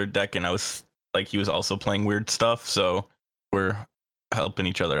playing a weird deck, and I was like, he was also playing weird stuff. So we're helping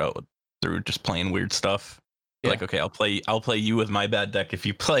each other out through just playing weird stuff. Yeah. Like, okay, I'll play you with my bad deck if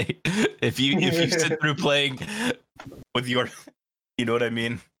you play if you sit through playing with your, you know what I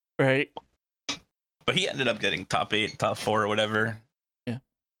mean? Right. But he ended up getting top 8, top 4 or whatever. Yeah.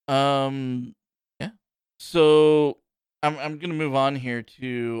 Yeah. So I'm gonna move on here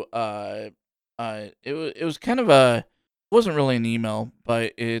to it was kind of it wasn't really an email,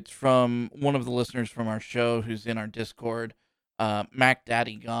 but it's from one of the listeners from our show who's in our Discord, Mac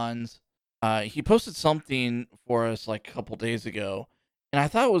Daddy Gons. He posted something for us like a couple days ago, and I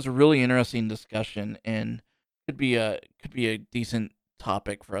thought it was a really interesting discussion and could be a decent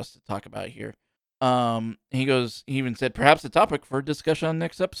topic for us to talk about here. He even said, perhaps a topic for discussion on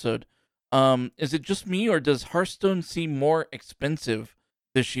next episode. Is it just me, or does Hearthstone seem more expensive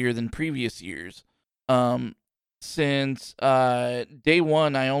this year than previous years? Since day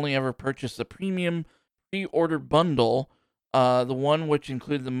one, I only ever purchased the premium pre-order bundle, the one which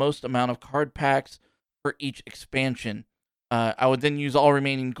included the most amount of card packs for each expansion. I would then use all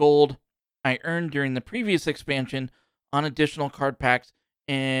remaining gold I earned during the previous expansion on additional card packs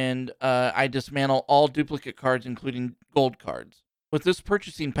and I dismantle all duplicate cards, including gold cards. With this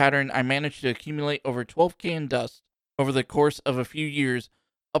purchasing pattern, I managed to accumulate over 12K in dust over the course of a few years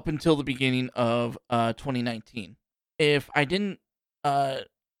up until the beginning of 2019. If I didn't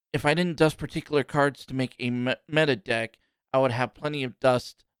dust particular cards to make a meta deck, I would have plenty of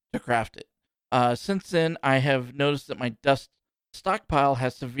dust to craft it. Since then, I have noticed that my dust stockpile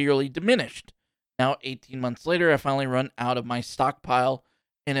has severely diminished. Now, 18 months later, I finally run out of my stockpile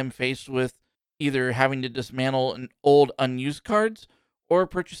and am faced with either having to dismantle old unused cards or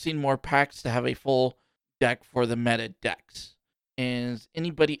purchasing more packs to have a full deck for the meta decks. Is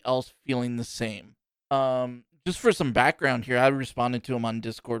anybody else feeling the same? Just for some background here, I responded to him on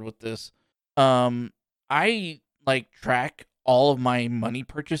Discord with this. I track all of my money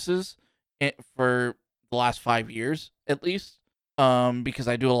purchases for the last 5 years at least, because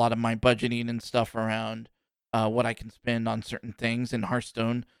I do a lot of my budgeting and stuff around what I can spend on certain things. In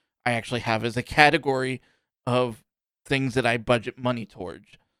Hearthstone, I actually have as a category of things that I budget money towards.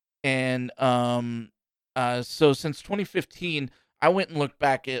 And so since 2015, I went and looked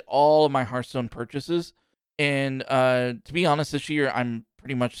back at all of my Hearthstone purchases. And to be honest, this year, I'm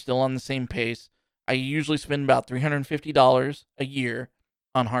pretty much still on the same pace. I usually spend about $350 a year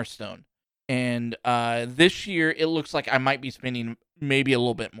on Hearthstone. And this year, it looks like I might be spending maybe a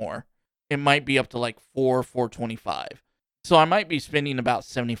little bit more. It might be up to like $425. So I might be spending about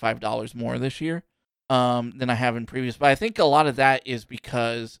 $75 more this year than I have in previous. But I think a lot of that is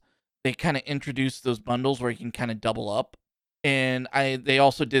because they kind of introduced those bundles where you can kind of double up. And they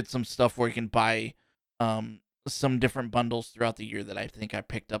also did some stuff where you can buy some different bundles throughout the year that I think I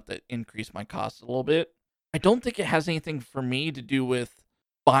picked up that increased my costs a little bit. I don't think it has anything for me to do with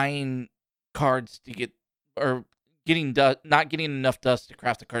buying cards to get, or not getting enough dust to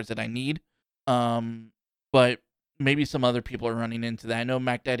craft the cards that I need. But maybe some other people are running into that. I know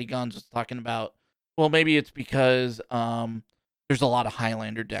Mac Daddy Gons was talking about, well, maybe it's because there's a lot of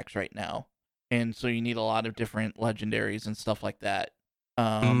Highlander decks right now. And so you need a lot of different legendaries and stuff like that.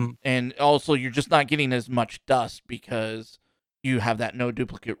 And also you're just not getting as much dust because you have that no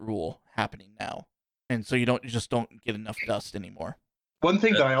duplicate rule happening now. And so you just don't get enough dust anymore. One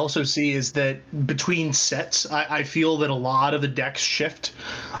thing that I also see is that between sets, I feel that a lot of the decks shift.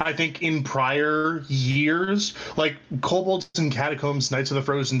 I think in prior years, like Kobolds and Catacombs, Knights of the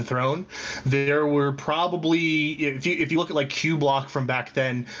Frozen Throne, there were probably, if you look at like Q Block from back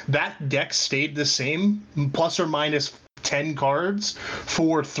then, that deck stayed the same, plus or minus 10 cards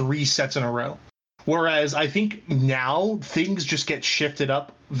for 3 sets in a row. Whereas I think now things just get shifted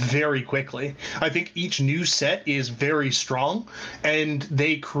up very quickly. I think each new set is very strong, and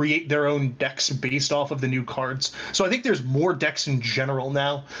they create their own decks based off of the new cards. So I think there's more decks in general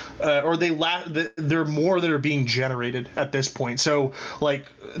now, or there are more that are being generated at this point. So like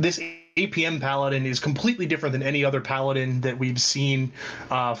this APM Paladin is completely different than any other Paladin that we've seen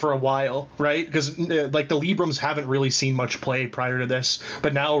for a while, right? Because like the Librams haven't really seen much play prior to this,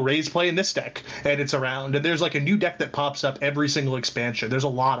 but now Ray's playing this deck and it's around, and there's like a new deck that pops up every single expansion. There's a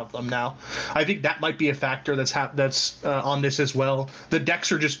lot of them now. I think that might be a factor that's on this as well. The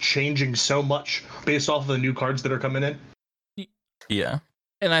decks are just changing so much based off of the new cards that are coming in. Yeah,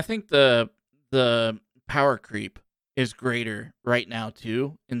 and I think the power creep is greater right now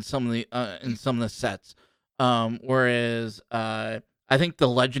too in some of the sets, whereas I think the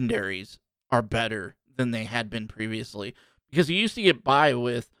legendaries are better than they had been previously, because you used to get by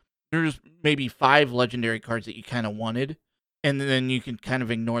with there's maybe 5 legendary cards that you kind of wanted, and then you can kind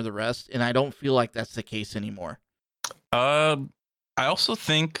of ignore the rest, and I don't feel like that's the case anymore. I also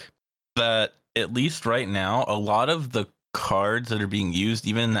think that at least right now, a lot of the cards that are being used,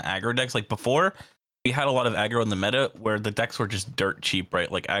 even in the aggro decks, like before, we had a lot of aggro in the meta where the decks were just dirt cheap,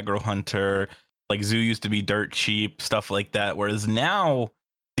 right? Like Aggro Hunter, like Zoo used to be dirt cheap, stuff like that. Whereas now,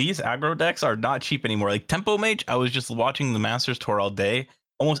 these aggro decks are not cheap anymore. Like Tempo Mage, I was just watching the Masters Tour all day.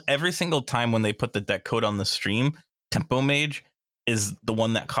 Almost every single time when they put the deck code on the stream, Tempo Mage is the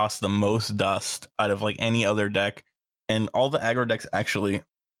one that costs the most dust out of like any other deck. And all the aggro decks actually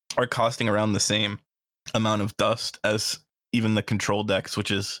are costing around the same amount of dust as even the control decks, which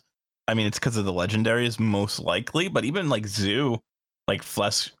is, I mean, it's because of the legendaries most likely, but even like Zoo, like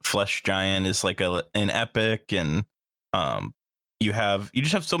Flesh Giant is like an epic, and you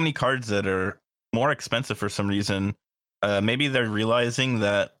just have so many cards that are more expensive for some reason. Maybe they're realizing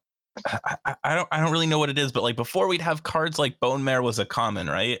that I don't really know what it is, but like before we'd have cards like Bone Mare was a common,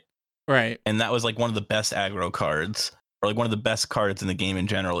 right? Right. And that was like one of the best aggro cards, or like one of the best cards in the game in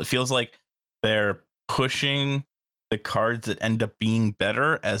general. It feels like they're pushing the cards that end up being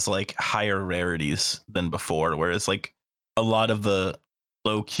better as like higher rarities than before, whereas like a lot of the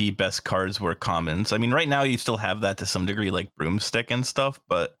low key best cards were commons. I mean, right now you still have that to some degree, like Broomstick and stuff,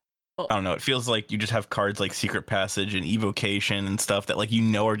 but I don't know. It feels like you just have cards like Secret Passage and Evocation and stuff that like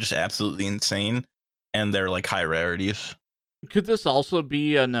are just absolutely insane, and they're like high rarities. Could this also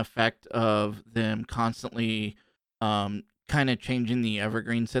be an effect of them constantly kind of changing the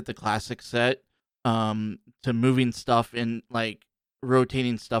Evergreen set, the classic set, to moving stuff in, like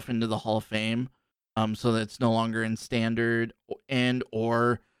rotating stuff into the Hall of Fame, so that it's no longer in standard, and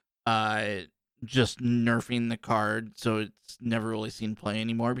or just nerfing the card so it's never really seen play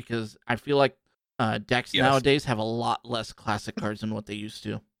anymore? Because I feel like decks nowadays have a lot less classic cards than what they used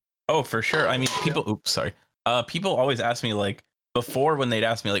to. Oh, for sure. I mean, people always ask me, like, before, when they'd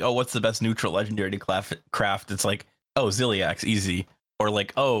ask me like, oh, what's the best neutral legendary to craft? It's like, oh, Ziliax, easy. Or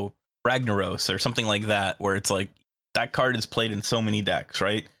like, oh, Ragnaros or something like that, where it's like that card is played in so many decks,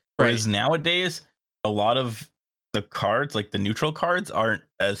 right? Whereas nowadays, a lot of the cards, like the neutral cards, aren't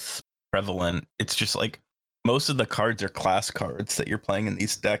as prevalent. It's just like most of the cards are class cards that you're playing in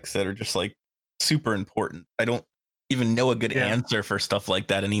these decks that are just like super important. I don't even know a good answer for stuff like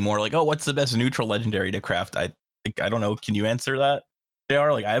that anymore. Like, oh, what's the best neutral legendary to craft? I don't know. Can you answer that? They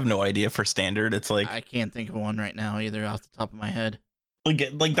are like, I have no idea for standard. It's like I can't think of one right now either off the top of my head.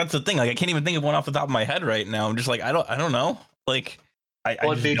 Like that's the thing. Like I can't even think of one off the top of my head right now. I'm just like I don't know. Like I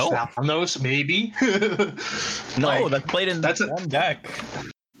just don't. On those maybe. No, that's played in one deck.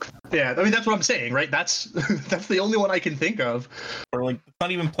 Yeah, I mean that's what I'm saying, right? That's the only one I can think of. Or like it's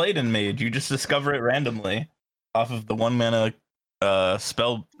not even played in Mage. You just discover it randomly off of the 1 mana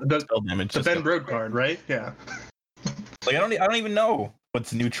spell damage. The Ben Brode card, right? Yeah. Like I don't even know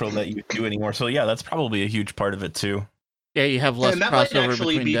what's neutral that you do anymore. So yeah, that's probably a huge part of it too. Yeah, you have less and that crossover might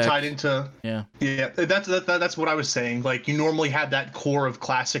actually between be decks. tied into. Yeah. That's what I was saying. Like you normally had that core of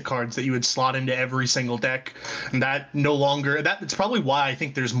classic cards that you would slot into every single deck, and that no longer. It's probably why I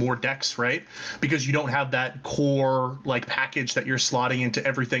think there's more decks, right? Because you don't have that core like package that you're slotting into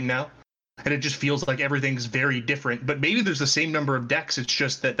everything now, and it just feels like everything's very different. But maybe there's the same number of decks. It's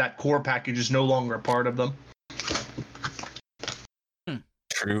just that core package is no longer a part of them.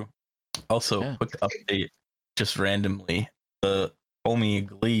 True. Also, quick update. Just randomly, the homie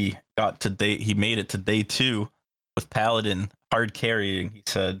Glee he made it to day 2 with Paladin hard carrying. He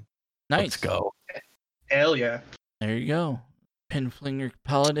said, "Nice, let's go." Hell yeah! There you go. Pinflinger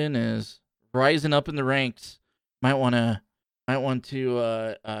Paladin is rising up in the ranks. Might want to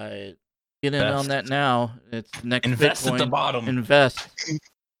get in on that now. It's next invest Bitcoin. At the bottom. Invest.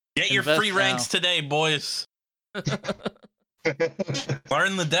 Get your free ranks today, boys.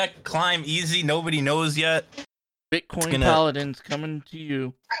 Learn the deck, climb easy. Nobody knows yet. Bitcoin Paladin's coming to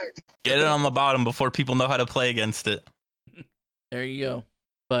you. Get it on the bottom before people know how to play against it. There you go.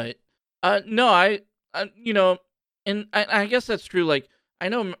 But no, I guess that's true. Like I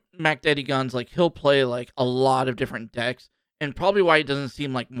know Mac Daddy Guns, like he'll play like a lot of different decks, and probably why it doesn't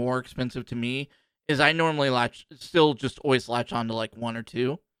seem like more expensive to me is I normally always latch on to like one or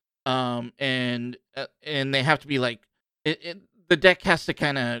two, and they have to be like the deck has to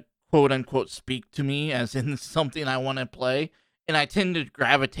kind of quote unquote speak to me as in something I want to play, and I tend to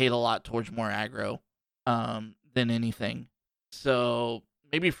gravitate a lot towards more aggro than anything. So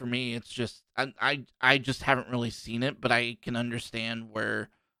maybe for me it's just I just haven't really seen it, but I can understand where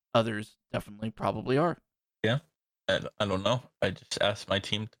others definitely probably are. Yeah, I don't know. I just asked my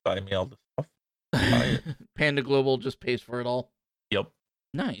team to buy me all the stuff. Panda Global just pays for it all. Yep.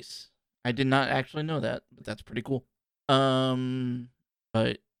 Nice. I did not actually know that, but that's pretty cool.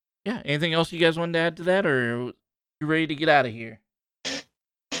 But yeah, anything else you guys wanted to add to that, or you ready to get out of here?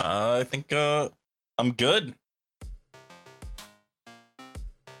 I think I'm good.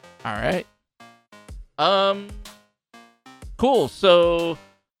 All right. Cool. So,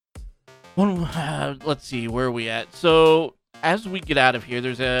 let's see, where are we at? So, as we get out of here,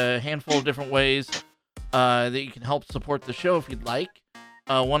 there's a handful of different ways that you can help support the show if you'd like.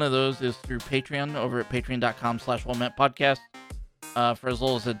 One of those is through Patreon over at patreon.com/WellMetPodcast. For as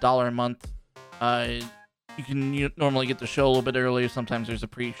little as $1 a month, you can normally get the show a little bit earlier. Sometimes there's a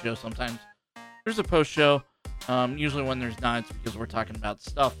pre-show, sometimes there's a post-show. Usually when there's not, it's because we're talking about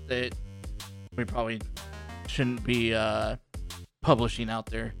stuff that we probably shouldn't be publishing out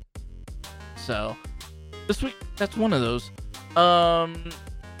there. So this week, that's one of those.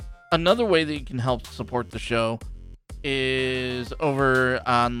 Another way that you can help support the show is over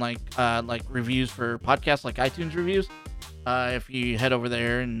on like reviews for podcasts, like iTunes reviews. If you head over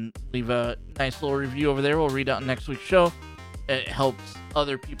there and leave a nice little review over there, we'll read out next week's show. It helps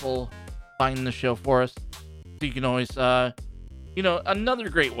other people find the show for us. So you can always, another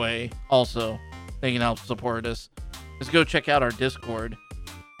great way also they can help support us is go check out our Discord.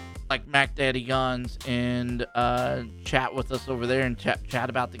 like Mac Daddy Guns and chat with us over there and chat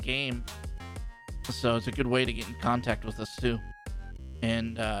about the game. So it's a good way to get in contact with us too.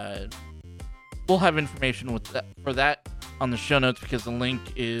 And we'll have information for that on the show notes, because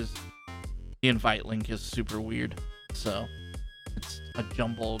the invite link is super weird. So it's a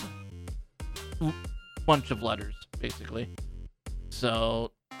jumbled bunch of letters, basically.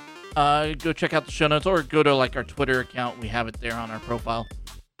 So go check out the show notes, or go to like our Twitter account. We have it there on our profile.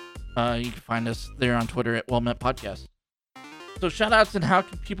 You can find us there on Twitter at Well Met Podcast. So shout outs, and how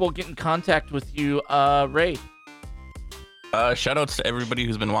can people get in contact with you, Ray? Shout outs to everybody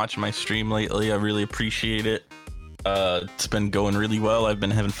who's been watching my stream lately. I really appreciate it. It's been going really well. I've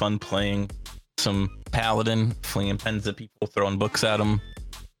been having fun playing some Paladin, flinging pens at people, throwing books at them.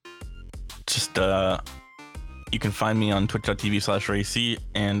 Just, you can find me on twitch.tv/RayC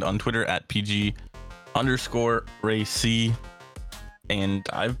and on Twitter at PG_RayC. And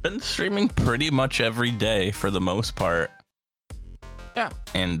I've been streaming pretty much every day for the most part. Yeah.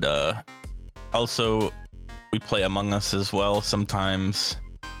 And also, we play Among Us as well sometimes.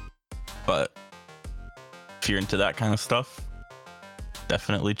 But if you're into that kind of stuff,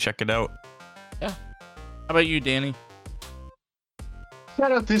 definitely check it out. Yeah. How about you, Danny?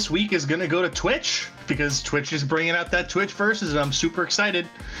 Shout out this week is gonna go to Twitch, because Twitch is bringing out that Twitch Versus, and I'm super excited.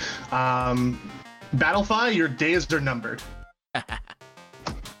 Battlefy, your days are numbered. Where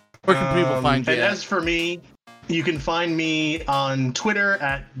can people find you? And as for me, you can find me on Twitter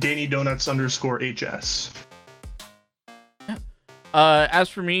at DannyDonuts_HS. Yeah. As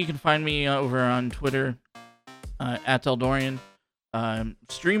for me, you can find me over on Twitter at Eldorian.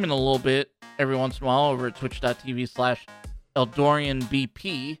 Streaming a little bit every once in a while over at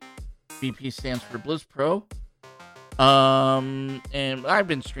twitch.tv/EldorianBP. BP stands for Blizz Pro. And I've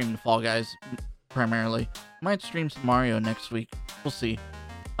been streaming Fall Guys primarily. Might stream some Mario next week. We'll see.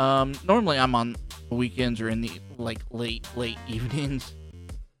 Normally I'm on the weekends or in the like late evenings.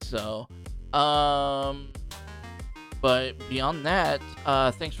 So, but beyond that,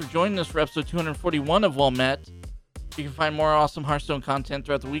 thanks for joining us for episode 241 of Well Met. You can find more awesome Hearthstone content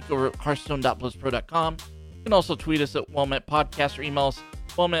throughout the week over at hearthstone.blizzpro.com. You can also tweet us at Well Met Podcast or email us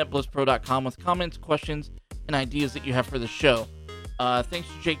wellmet@blizzpro.com with comments, questions, and ideas that you have for the show. Thanks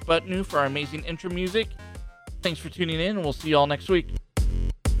to Jake Button for our amazing intro music. Thanks for tuning in, and we'll see you all next week.